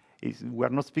 We are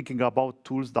not speaking about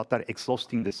tools that are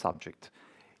exhausting the subject.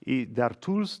 There are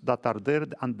tools that are there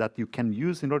and that you can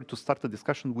use in order to start a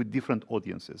discussion with different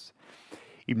audiences.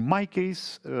 In my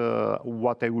case,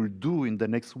 what I will do in the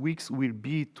next weeks will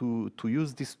be to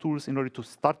use these tools in order to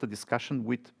start a discussion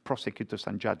with prosecutors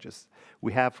and judges.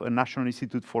 We have a National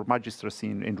Institute for Magistracy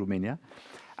in Romania,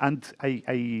 and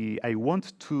I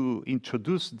want to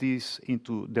introduce this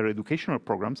into their educational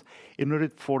programs in order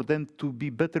for them to be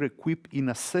better equipped in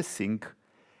assessing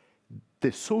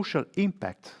the social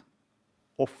impact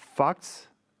of facts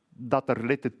that are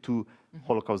related to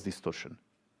Holocaust distortion.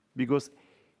 Because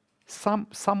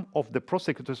some of the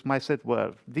prosecutors might say,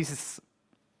 well, this is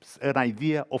an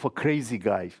idea of a crazy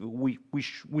guy. We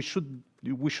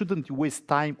shouldn't waste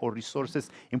time or resources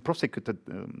in prosecuting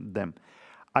them.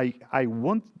 I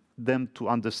want them to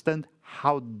understand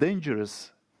how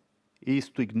dangerous it is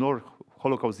to ignore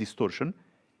Holocaust distortion,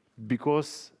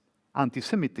 because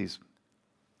anti-Semitism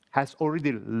has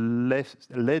already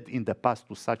led in the past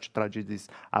to such tragedies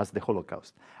as the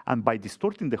Holocaust. And by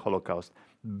distorting the Holocaust,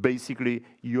 basically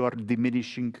you are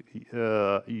diminishing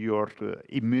your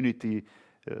immunity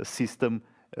system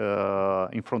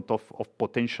in front of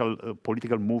potential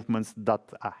political movements that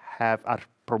are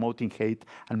promoting hate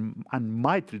and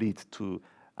might lead to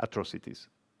atrocities.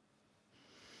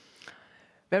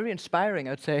 Very inspiring,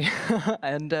 I'd say,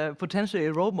 and potentially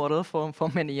a role model for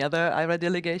many other IHRA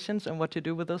delegations and what to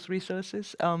do with those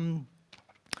resources.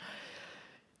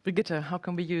 Brigitte, how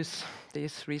can we use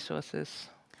these resources?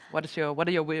 What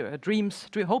are your dreams,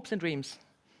 hopes and dreams?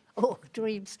 Oh,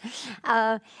 dreams.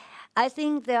 I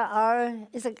think there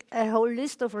is a whole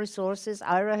list of resources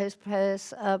IHRA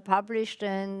has published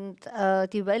and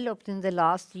developed in the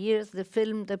last years: the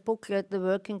film, the booklet, the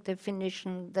working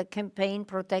definition, the campaign,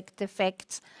 Protect the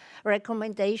Facts,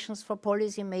 recommendations for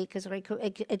policymakers,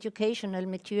 educational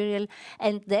material,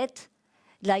 and that,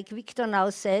 like Victor now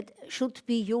said, should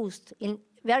be used in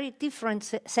very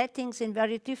different settings, in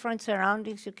very different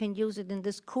surroundings. You can use it in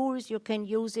the schools, you can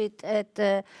use it at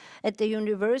the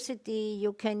university,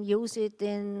 you can use it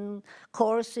in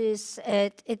courses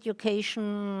at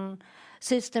education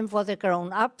system for the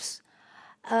grown-ups.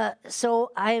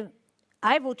 So I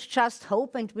would just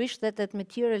hope and wish that that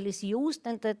material is used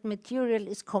and that material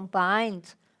is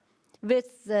combined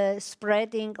with the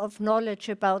spreading of knowledge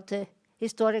about the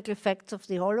historical facts of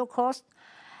the Holocaust.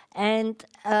 And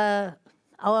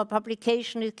our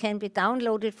publication, it can be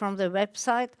downloaded from the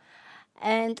website.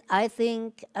 And I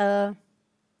think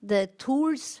the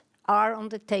tools are on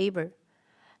the table.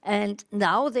 And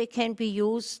now they can be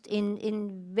used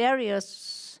in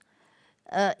various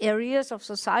areas of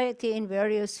society, in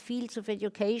various fields of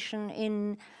education,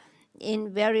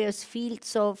 in various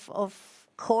fields of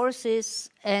courses,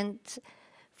 and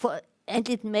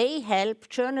it may help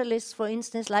journalists, for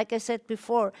instance, like I said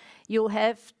before, you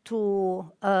have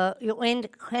to, you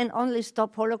can only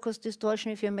stop Holocaust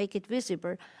distortion if you make it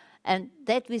visible. And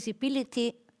that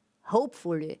visibility,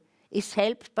 hopefully, is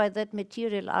helped by that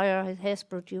material IHRA has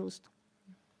produced.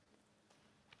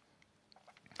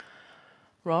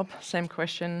 Rob, same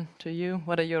question to you.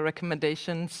 What are your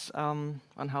recommendations on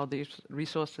how these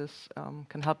resources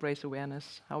can help raise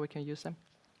awareness, how we can use them?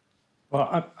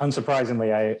 Well,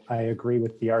 unsurprisingly, I agree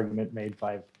with the argument made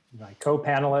by my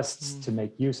co-panelists to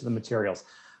make use of the materials.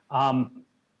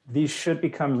 These should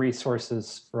become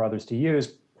resources for others to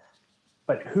use,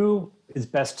 but who is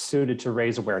best suited to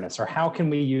raise awareness, or how can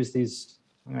we use these?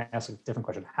 I'm going to ask a different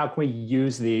question. How can we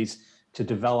use these to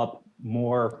develop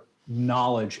more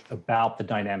knowledge about the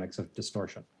dynamics of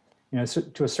distortion? You know, so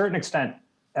to a certain extent,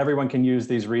 everyone can use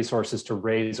these resources to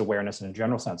raise awareness in a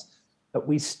general sense, but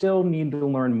we still need to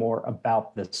learn more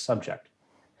about this subject.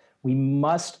 We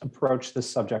must approach this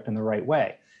subject in the right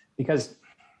way, because,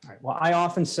 well, I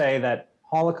often say that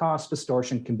Holocaust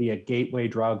distortion can be a gateway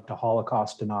drug to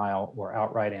Holocaust denial or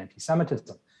outright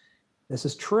anti-Semitism. This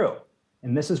is true,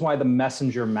 and this is why the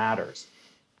messenger matters.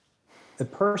 The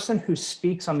person who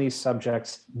speaks on these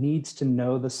subjects needs to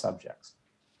know the subjects,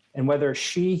 and whether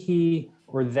she, he,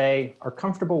 or they are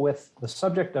comfortable with the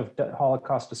subject of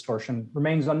Holocaust distortion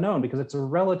remains unknown because it's a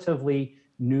relatively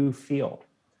new field.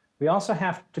 We also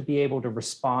have to be able to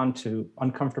respond to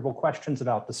uncomfortable questions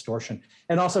about distortion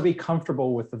and also be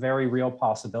comfortable with the very real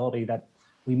possibility that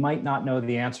we might not know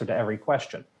the answer to every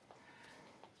question.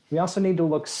 We also need to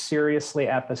look seriously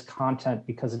at this content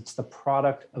because it's the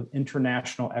product of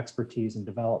international expertise and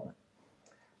development.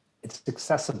 It's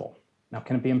accessible. Now,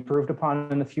 can it be improved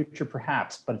upon in the future?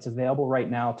 Perhaps, but it's available right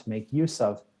now to make use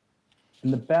of.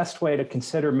 And the best way to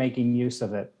consider making use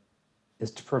of it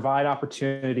is to provide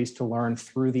opportunities to learn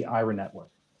through the IHRA network,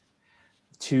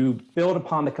 to build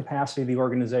upon the capacity of the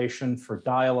organization for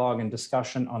dialogue and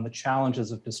discussion on the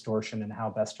challenges of distortion and how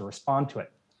best to respond to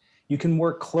it. You can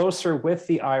work closer with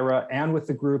the IHRA and with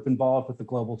the group involved with the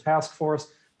Global Task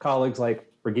Force, colleagues like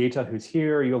Brigitte, who's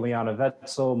here, Juliana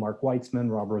Wetzel, Mark Weitzman,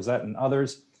 Rob Rosette, and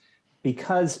others,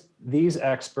 because these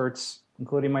experts,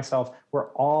 including myself, we're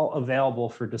all available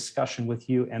for discussion with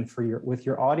you and with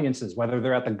your audiences, whether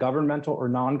they're at the governmental or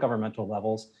non-governmental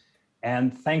levels.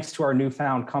 And thanks to our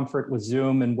newfound comfort with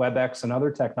Zoom and WebEx and other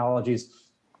technologies,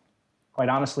 quite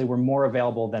honestly, we're more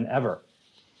available than ever.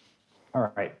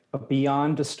 All right, but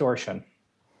beyond distortion,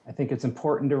 I think it's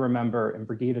important to remember, and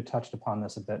Brigitte touched upon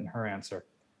this a bit in her answer,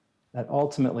 that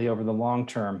ultimately over the long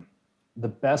term, the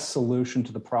best solution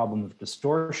to the problem of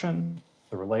distortion,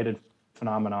 the related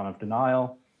phenomenon of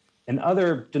denial, and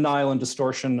other denial and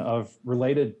distortion of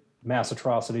related mass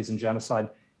atrocities and genocide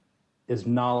is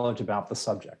knowledge about the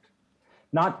subject.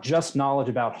 Not just knowledge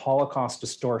about Holocaust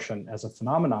distortion as a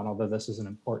phenomenon, although this is an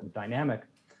important dynamic,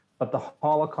 but the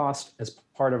Holocaust as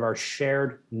part of our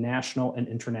shared national and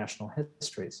international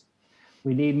histories.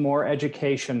 We need more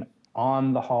education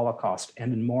on the Holocaust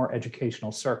and in more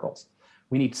educational circles.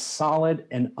 We need solid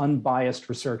and unbiased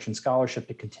research and scholarship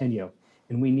to continue.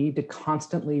 And we need to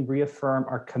constantly reaffirm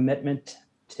our commitment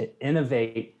to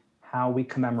innovate how we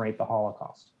commemorate the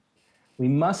Holocaust. We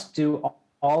must do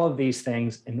all of these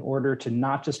things in order to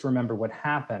not just remember what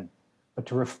happened, but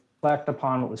to reflect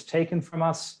upon what was taken from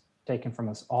us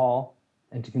all,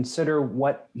 and to consider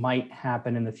what might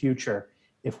happen in the future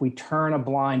if we turn a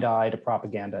blind eye to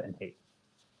propaganda and hate.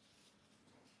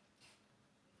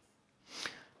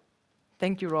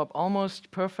 Thank you, Rob.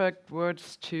 Almost perfect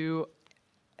words to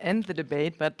end the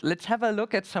debate, but let's have a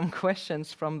look at some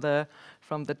questions from the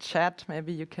chat.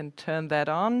 Maybe you can turn that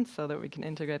on so that we can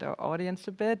integrate our audience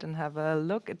a bit and have a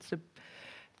look.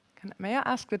 May I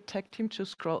ask the tech team to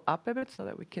scroll up a bit so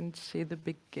that we can see the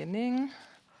beginning?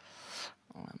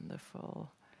 Wonderful.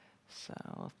 So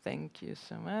thank you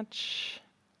so much.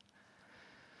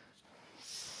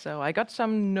 So I got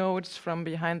some notes from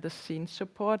behind the scenes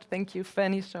support. Thank you,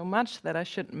 Fanny, so much that I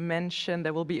should mention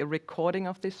there will be a recording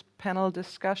of this panel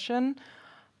discussion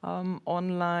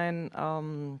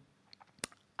online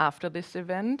after this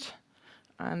event.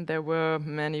 And there were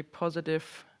many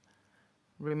positive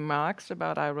remarks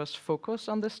about IHRA's focus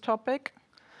on this topic.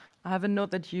 I have a note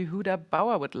that Julana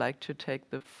Bredtmann would like to take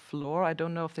the floor. I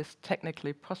don't know if this is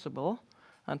technically possible.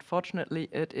 Unfortunately,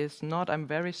 it is not. I'm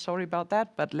very sorry about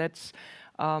that, but let's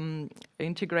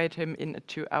integrate him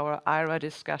into our IHRA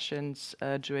discussions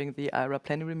during the IHRA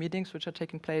plenary meetings, which are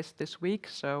taking place this week.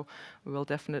 So we will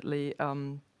definitely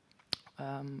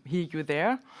hear you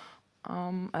there.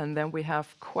 And then we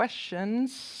have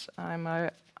questions.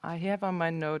 I have on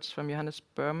my notes from Johannes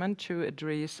Berman to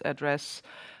address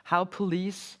how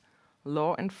police,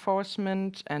 law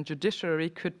enforcement, and judiciary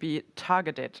could be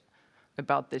targeted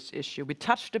about this issue. We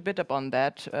touched a bit upon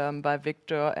that by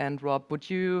Victor and Rob. Would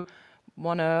you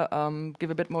want to give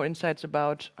a bit more insights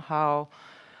about how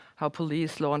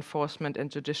police, law enforcement, and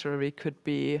judiciary could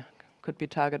be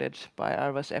targeted by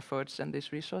IHRA's efforts and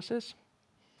these resources?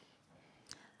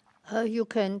 You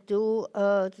can do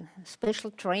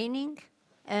special training,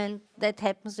 and that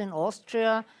happens in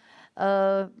Austria,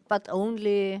 but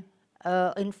only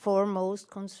in foremost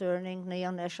concerning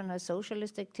neo-national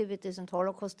socialist activities and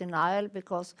Holocaust denial,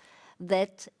 because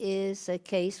that is a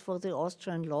case for the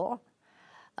Austrian law.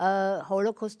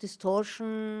 Holocaust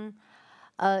distortion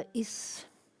is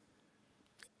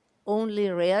only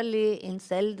rarely,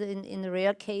 in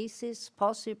rare cases,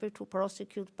 possible to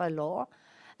prosecute by law.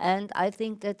 And I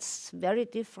think that's very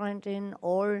different in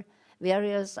all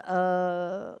various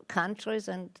countries,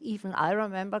 and even IHRA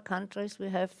member countries. We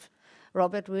have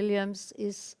Robert Williams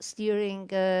is steering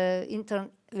a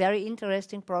very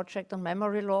interesting project on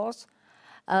memory laws,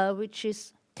 which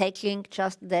is tackling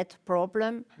just that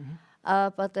problem,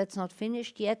 but that's not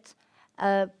finished yet.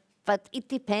 But it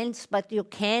depends, but you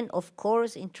can, of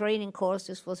course, in training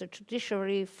courses for the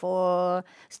judiciary, for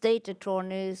state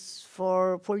attorneys,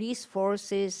 for police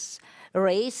forces,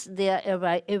 raise their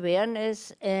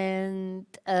awareness and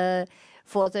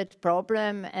for that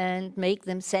problem and make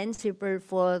them sensible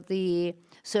for the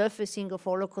surfacing of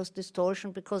Holocaust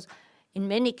distortion, because in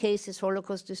many cases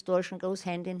Holocaust distortion goes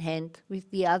hand in hand with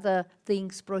the other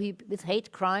things, with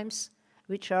hate crimes,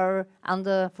 which are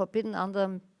forbidden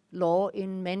under law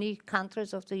in many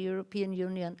countries of the European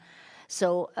Union.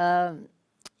 So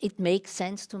it makes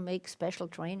sense to make special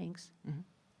trainings.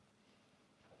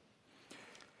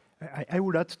 I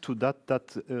would add to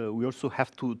that we also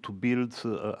have to build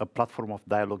a platform of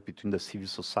dialogue between the civil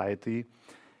society,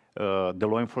 the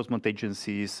law enforcement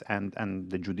agencies, and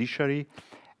the judiciary,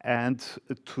 and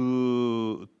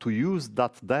to use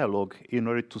that dialogue in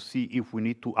order to see if we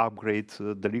need to upgrade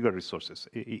the legal resources.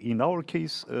 In our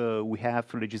case, we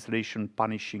have legislation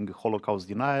punishing Holocaust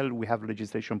denial, we have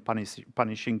legislation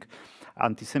punishing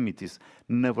anti-Semitism.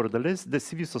 Nevertheless, the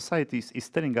civil society is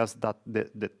telling us that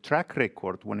the track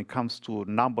record when it comes to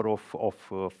number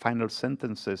of final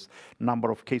sentences,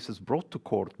 number of cases brought to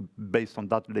court based on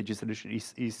that legislation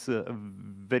is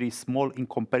very small in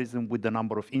comparison with the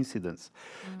number of incidents.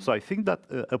 So I think that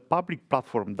a public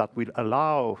platform that will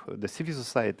allow the civil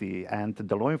society and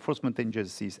the law enforcement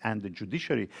agencies and the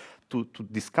judiciary to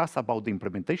discuss about the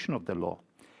implementation of the law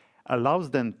allows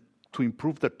them to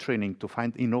improve their training, to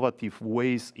find innovative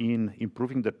ways in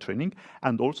improving their training,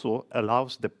 and also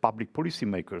allows the public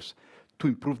policymakers to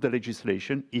improve the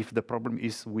legislation if the problem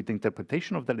is with the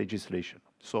interpretation of the legislation.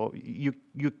 So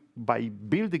by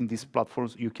building these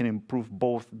platforms, you can improve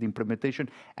both the implementation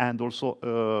and also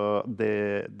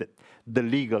the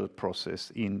legal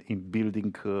process in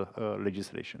building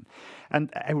legislation. And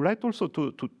I would like also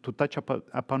to touch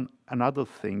upon another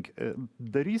thing.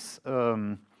 There is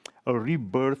a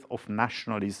rebirth of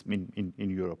nationalism in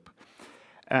Europe.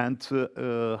 And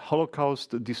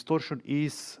Holocaust distortion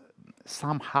is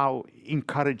somehow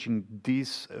encouraging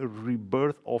this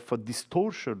rebirth of a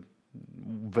distortion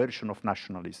version of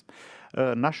nationalism.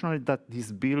 Nationalism that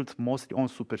is built mostly on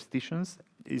superstitions,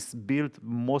 is built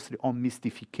mostly on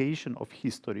mystification of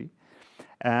history.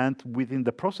 And within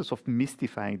the process of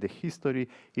mystifying the history,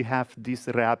 you have this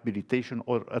rehabilitation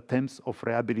or attempts of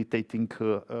rehabilitating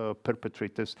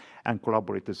perpetrators and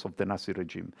collaborators of the Nazi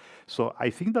regime. So I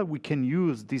think that we can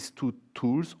use these two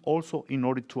tools also in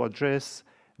order to address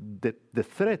the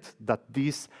threat that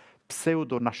these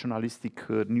pseudo-nationalistic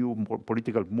new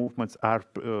political movements are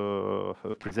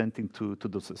presenting to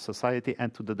the society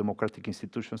and to the democratic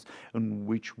institutions on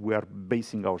which we are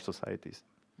basing our societies.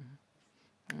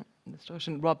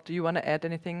 Distortion. Rob, do you want to add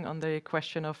anything on the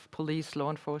question of police,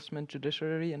 law enforcement,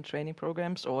 judiciary, and training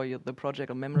programs, or the project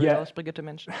on memory laws Brigitte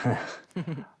mentioned?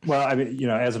 Well, I mean,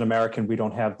 as an American, we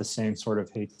don't have the same sort of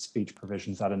hate speech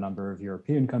provisions that a number of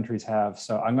European countries have.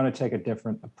 So I'm going to take a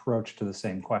different approach to the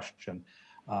same question.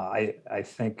 I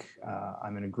think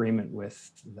I'm in agreement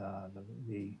with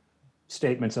the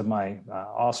statements of my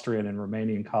Austrian and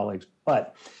Romanian colleagues,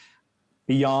 but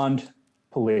beyond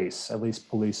police, at least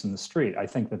police in the street, I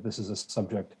think that this is a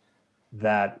subject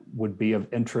that would be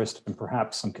of interest and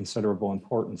perhaps some considerable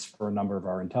importance for a number of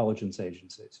our intelligence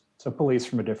agencies. So police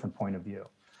from a different point of view.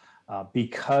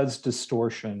 Because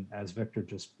distortion, as Victor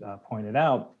just pointed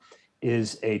out,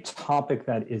 is a topic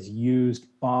that is used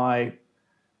by,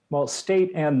 well,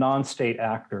 state and non-state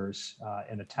actors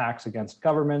in attacks against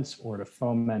governments or to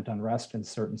foment unrest in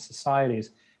certain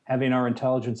societies, having our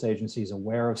intelligence agencies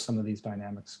aware of some of these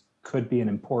dynamics could be an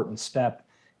important step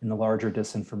in the larger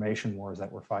disinformation wars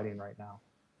that we're fighting right now.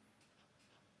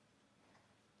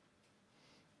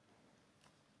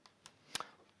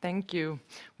 Thank you.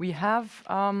 We have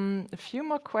a few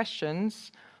more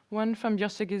questions. One from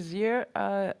Jose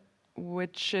Gizir,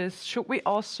 which is, should we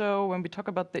also, when we talk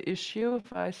about the issue,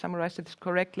 if I summarized it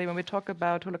correctly, when we talk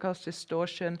about Holocaust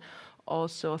distortion,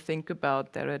 also think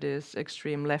about there it is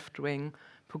extreme left-wing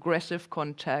progressive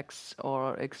context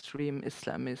or extreme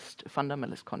Islamist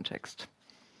fundamentalist context?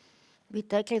 We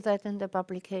tackle that in the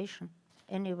publication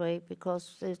anyway,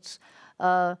 because it's,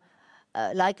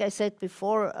 like I said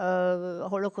before,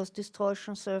 Holocaust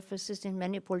distortion surfaces in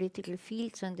many political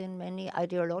fields and in many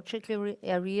ideological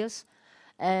areas.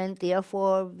 And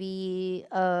therefore, we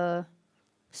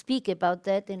speak about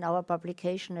that in our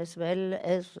publication as well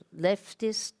as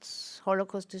leftist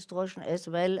Holocaust distortion, as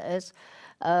well as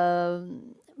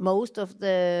most of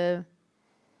the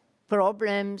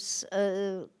problems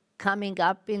coming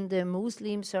up in the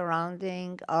Muslim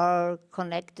surrounding are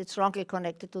connected, strongly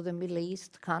connected to the Middle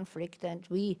East conflict, and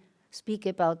we speak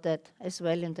about that as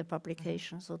well in the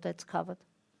publication, so that's covered.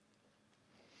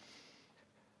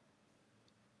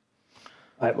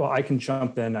 Well, I can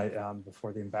jump in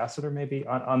before the ambassador maybe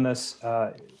on this.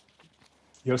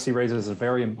 Yossi raises a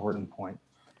very important point.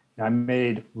 I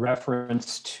made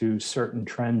reference to certain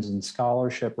trends in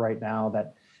scholarship right now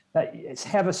that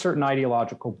have a certain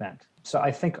ideological bent. So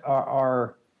I think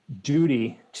our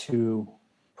duty to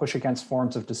push against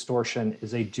forms of distortion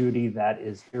is a duty that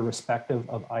is irrespective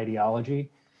of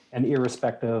ideology and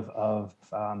irrespective of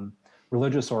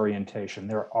religious orientation.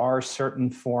 There are certain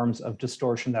forms of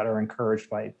distortion that are encouraged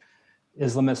by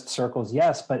Islamist circles,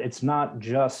 yes, but it's not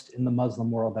just in the Muslim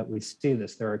world that we see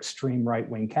this. There are extreme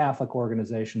right-wing Catholic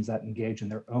organizations that engage in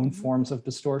their own forms of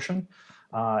distortion,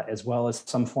 as well as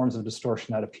some forms of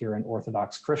distortion that appear in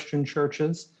Orthodox Christian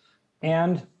churches,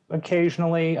 and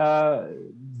occasionally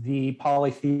the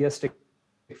polytheistic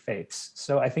faiths.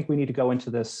 So I think we need to go into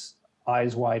this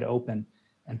eyes wide open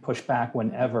and push back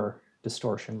whenever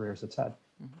distortion rears its head.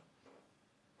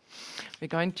 We're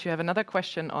going to have another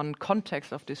question on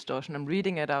context of distortion. I'm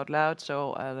reading it out loud.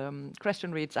 So the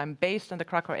question reads, I'm based in the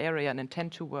Krakow area and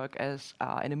intend to work as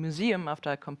in a museum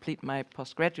after I complete my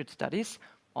postgraduate studies.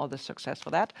 All the success for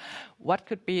that. What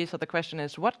could be, so the question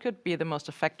is, what could be the most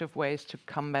effective ways to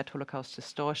combat Holocaust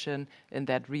distortion in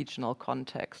that regional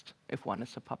context, if one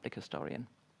is a public historian?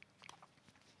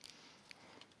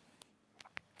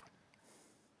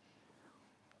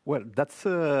 Well, that's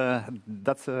a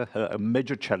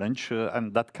major challenge,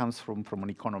 and that comes from an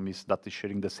economist that is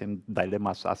sharing the same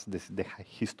dilemmas as the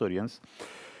historians.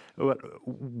 Well,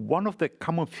 one of the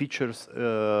common features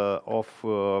of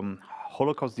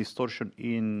Holocaust distortion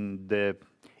in the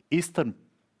eastern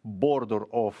border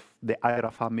of the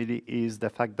IHRA family is the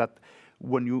fact that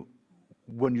when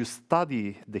you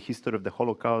study the history of the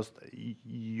Holocaust,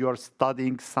 you're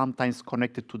studying sometimes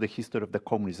connected to the history of the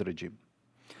communist regime.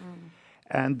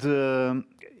 And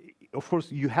of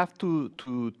course, you have to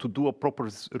do a proper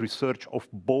research of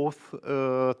both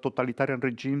totalitarian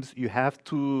regimes. You have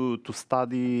to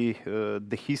study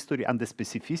the history and the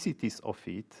specificities of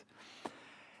it.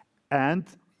 And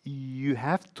you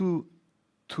have to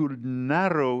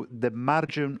narrow the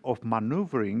margin of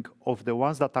maneuvering of the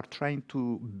ones that are trying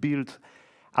to build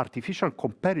artificial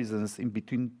comparisons in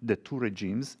between the two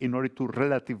regimes in order to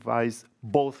relativize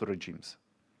both regimes.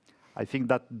 I think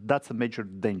that that's a major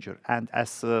danger. And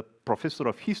as a professor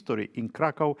of history in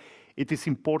Krakow, it is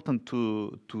important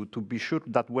to be sure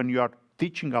that when you are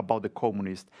teaching about the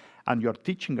communists and you're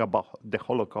teaching about the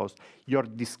Holocaust, you're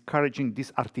discouraging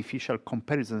these artificial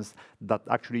comparisons that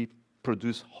actually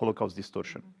produce Holocaust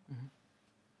distortion. Mm-hmm.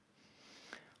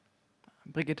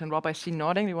 Brigitte and Rob, I see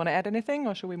nodding. Do you want to add anything,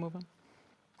 or should we move on?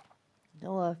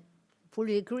 No, I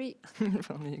fully agree.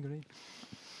 Fully agree.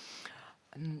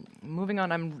 Moving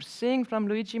on, I'm seeing from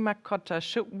Luigi Macotta,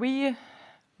 should we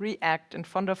react in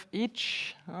front of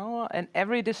each and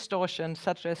every distortion,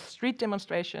 such as street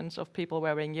demonstrations of people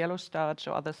wearing yellow stars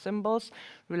or other symbols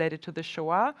related to the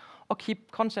Shoah, or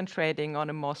keep concentrating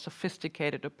on a more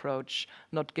sophisticated approach,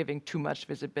 not giving too much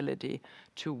visibility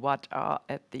to what are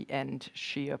at the end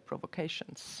sheer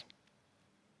provocations?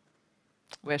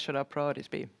 Where should our priorities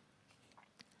be?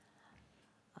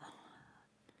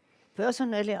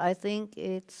 personally, I think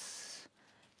it's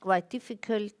quite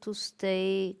difficult to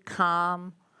stay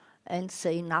calm and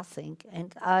say nothing.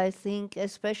 And I think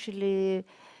especially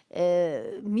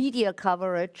media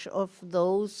coverage of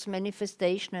those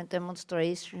manifestations and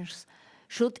demonstrations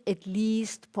should at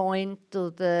least point to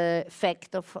the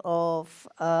fact of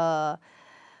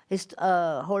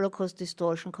Holocaust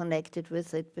distortion connected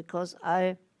with it, because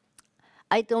I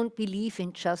don't believe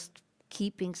in just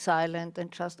keeping silent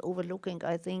and just overlooking.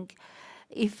 I think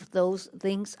if those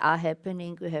things are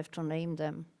happening, we have to name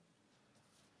them.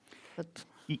 But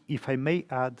if I may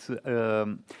add,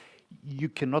 you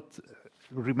cannot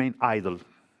remain idle.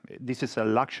 This is a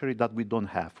luxury that we don't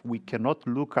have. We cannot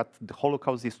look at the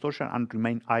Holocaust distortion and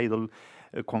remain idle,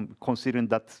 considering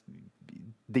that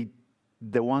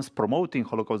the ones promoting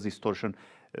Holocaust distortion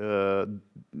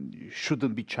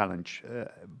shouldn't be challenged.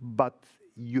 But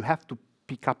you have to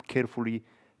pick up carefully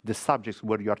the subjects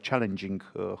where you are challenging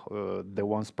the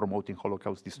ones promoting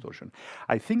Holocaust distortion.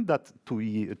 I think that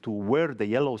to wear the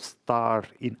yellow star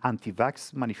in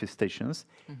anti-vax manifestations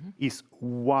is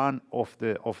one of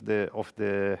the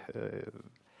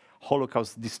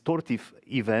Holocaust distortive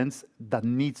events that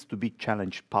needs to be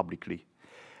challenged publicly.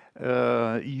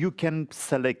 You can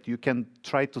select, you can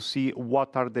try to see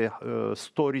what are the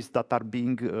stories that are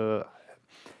being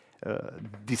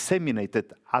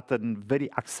disseminated at a very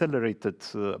accelerated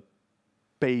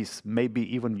pace,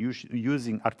 maybe even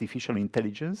using artificial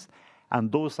intelligence,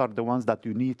 and those are the ones that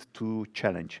you need to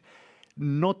challenge.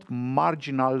 Not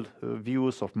marginal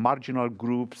views of marginal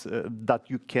groups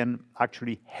that you can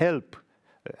actually help,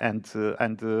 and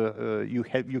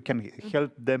you can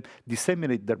help them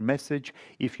disseminate their message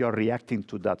if you are reacting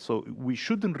to that. So we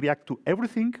shouldn't react to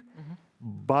everything.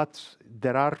 But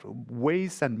there are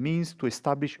ways and means to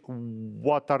establish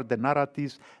what are the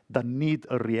narratives that need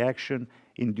a reaction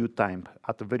in due time,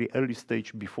 at a very early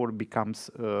stage, before it becomes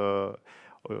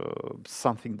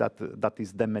something that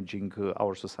is damaging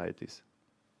our societies.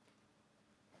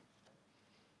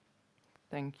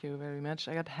 Thank you very much.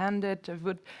 I got handed. I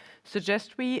would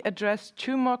suggest we address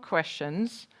two more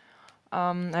questions.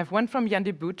 I have one from Jan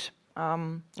de Boet.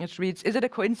 It reads, is it a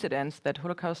coincidence that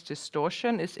Holocaust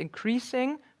distortion is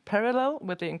increasing parallel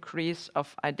with the increase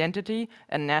of identity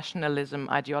and nationalism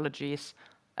ideologies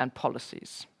and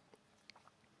policies?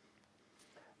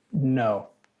 No,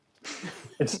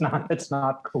 it's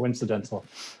not coincidental.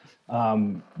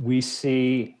 We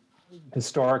see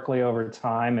historically over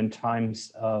time, in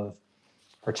times of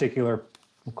particular,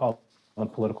 we'll call them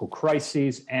political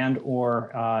crises, and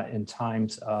or in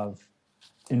times of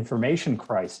information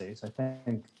crises. I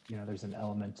think there's an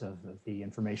element of the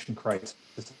information crisis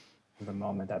at the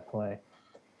moment at play,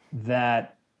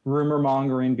 that rumor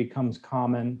mongering becomes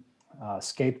common,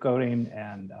 scapegoating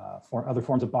and other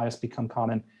forms of bias become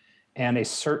common, and a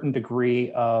certain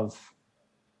degree of,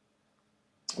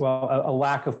 well, a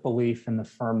lack of belief in the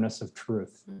firmness of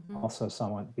truth also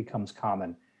somewhat becomes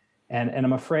common. And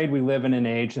I'm afraid we live in an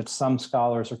age that some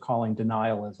scholars are calling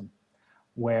denialism,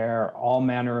 where all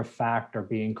manner of fact are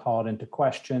being called into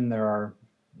question. There are,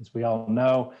 as we all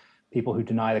know, people who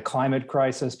deny the climate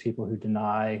crisis, people who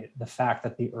deny the fact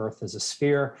that the Earth is a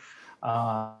sphere.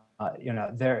 There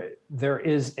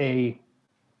is a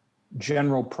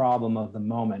general problem of the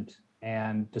moment,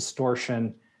 and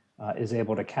distortion is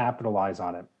able to capitalize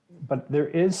on it. But there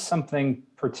is something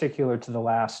particular to the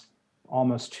last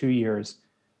almost 2 years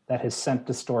that has sent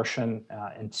distortion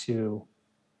into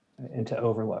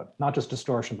overload. Not just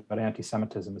distortion, but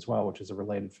anti-Semitism as well, which is a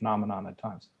related phenomenon at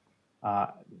times.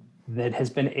 That has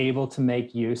been able to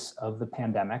make use of the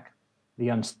pandemic, the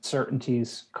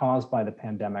uncertainties caused by the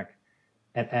pandemic,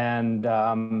 and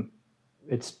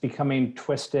it's becoming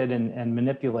twisted and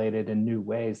manipulated in new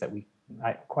ways that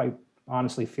I quite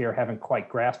honestly fear haven't quite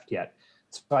grasped yet.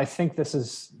 So I think this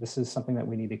is something that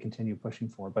we need to continue pushing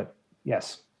for. But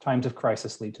yes, times of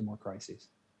crisis lead to more crises.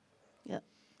 Yeah.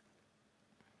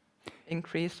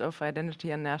 Increase of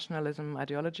identity and nationalism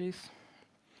ideologies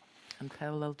and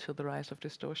parallel to the rise of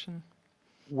distortion?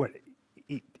 Well,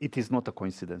 it is not a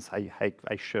coincidence.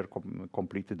 I share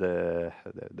completely the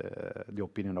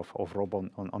opinion of Rob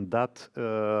on that.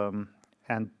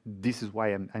 And this is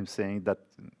why I'm saying that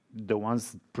the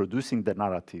ones producing the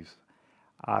narratives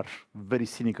are very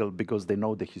cynical, because they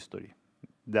know the history.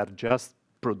 They're just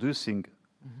producing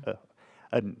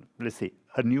let's say,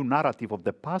 a new narrative of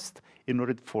the past in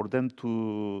order for them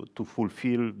to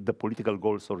fulfill the political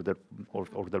goals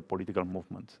of their political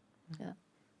movement. Yeah,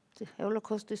 the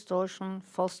Holocaust distortion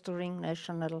fostering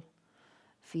national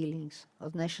feelings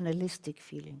or nationalistic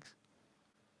feelings.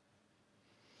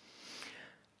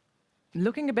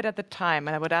 Looking a bit at the time,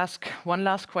 and I would ask one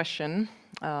last question.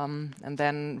 and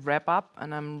then wrap up.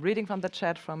 And I'm reading from the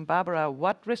chat from Barbara,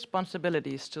 what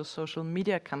responsibilities do social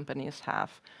media companies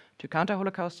have to counter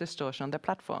Holocaust distortion on their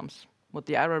platforms? Would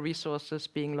the IHRA resources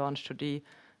being launched today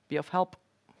be of help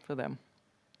for them?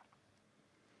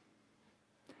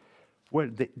 Well,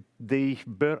 they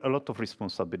bear a lot of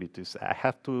responsibilities. I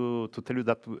have to tell you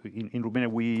that in Romania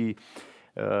we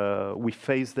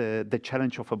face the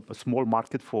challenge of a small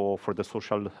market for the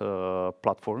social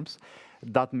platforms.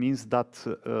 That means that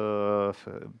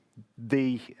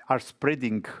they are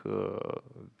spreading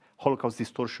Holocaust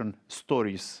distortion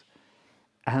stories,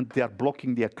 and they are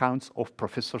blocking the accounts of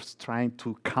professors trying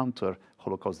to counter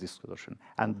Holocaust distortion.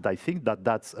 And I think that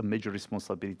that's a major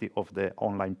responsibility of the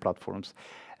online platforms.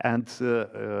 And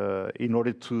in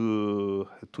order to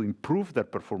improve their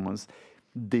performance,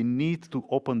 they need to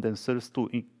open themselves to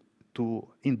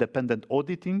independent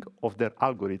auditing of their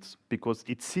algorithms, because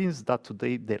it seems that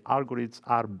today their algorithms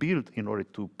are built in order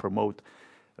to promote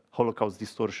Holocaust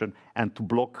distortion and to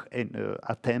block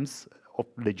attempts of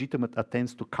legitimate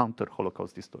attempts to counter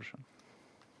Holocaust distortion.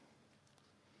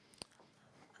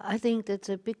 I think that's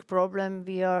a big problem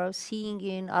we are seeing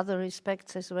in other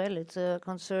respects as well. It's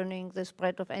concerning the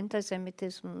spread of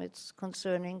anti-Semitism. It's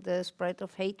concerning the spread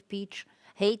of hate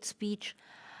speech.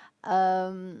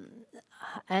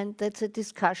 And that's a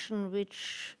discussion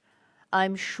which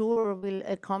I'm sure will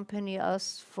accompany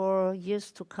us for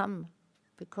years to come,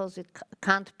 because it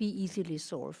can't be easily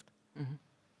solved. Mm-hmm.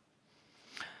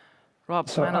 Rob,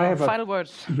 so final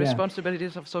words, yeah.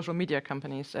 Responsibilities of social media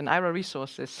companies and IHRA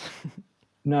resources.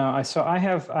 No, so I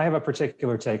have a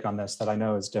particular take on this that I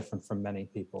know is different from many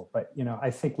people, but I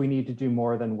think we need to do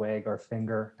more than wag our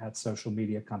finger at social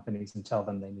media companies and tell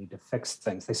them they need to fix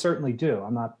things. They certainly do.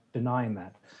 I'm not denying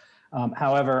that.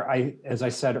 However, as I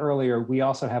said earlier, we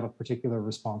also have a particular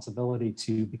responsibility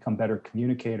to become better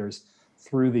communicators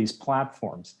through these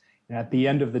platforms. And at the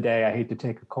end of the day, I hate to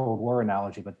take a Cold War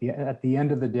analogy, but at the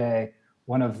end of the day,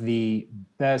 one of the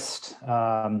best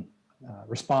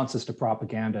responses to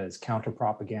propaganda is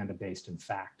counter-propaganda based in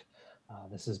fact.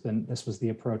 This was the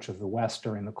approach of the West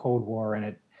during the Cold War, and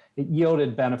it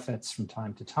yielded benefits from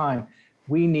time to time.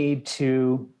 We need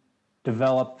to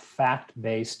develop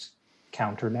fact-based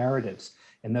counter-narratives,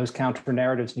 and those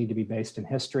counter-narratives need to be based in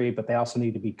history, but they also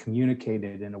need to be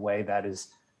communicated in a way that is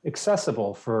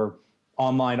accessible for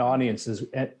online audiences,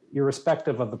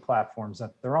 irrespective of the platforms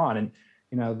that they're on. And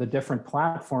the different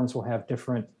platforms will have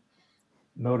different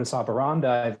modus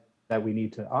operandi that we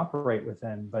need to operate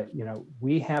within, but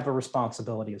we have a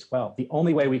responsibility as well. The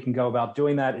only way we can go about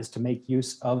doing that is to make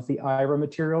use of the IHRA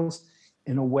materials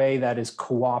in a way that is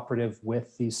cooperative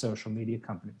with these social media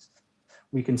companies.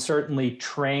 We can certainly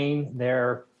train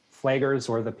their flaggers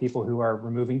or the people who are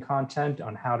removing content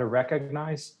on how to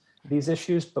recognize these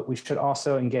issues, but we should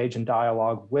also engage in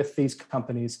dialogue with these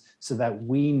companies so that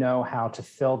we know how to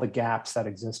fill the gaps that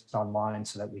exist online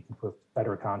so that we can put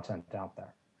better content out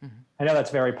there. Mm-hmm. I know that's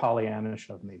very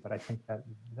Pollyannish of me, but I think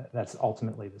that's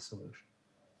ultimately the solution.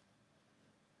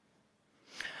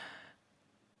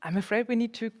 I'm afraid we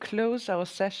need to close our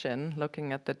session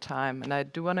looking at the time, and I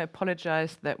do want to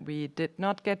apologize that we did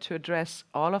not get to address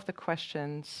all of the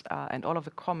questions and all of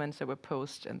the comments that were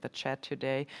posted in the chat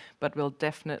today, but we'll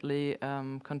definitely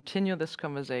continue this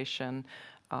conversation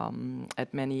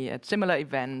at similar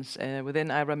events within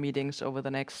IHRA meetings over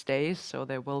the next days, so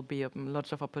there will be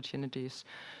lots of opportunities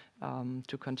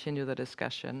to continue the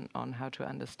discussion on how to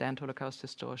understand Holocaust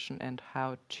distortion and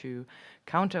how to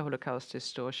counter Holocaust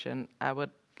distortion. I would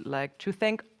like to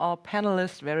thank our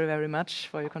panelists very, very much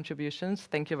for your contributions.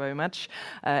 Thank you very much.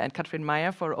 And Kathrin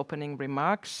Meyer for opening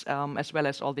remarks, as well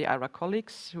as all the IHRA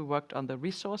colleagues who worked on the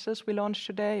resources we launched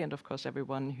today, and of course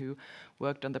everyone who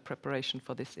worked on the preparation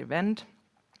for this event.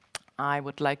 I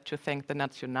would like to thank the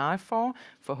Nationalfonds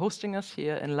for hosting us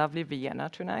here in lovely Vienna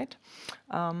tonight.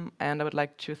 And I would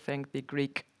like to thank the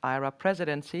Greek IHRA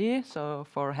presidency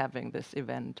for having this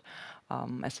event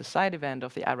as a side event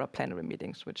of the IHRA plenary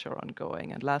meetings, which are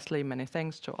ongoing. And lastly, many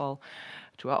thanks to our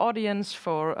audience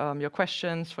for your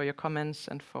questions, for your comments,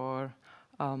 and for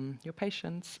your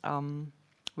patience.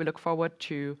 We look forward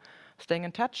to staying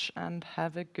in touch and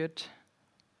have a good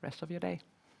rest of your day.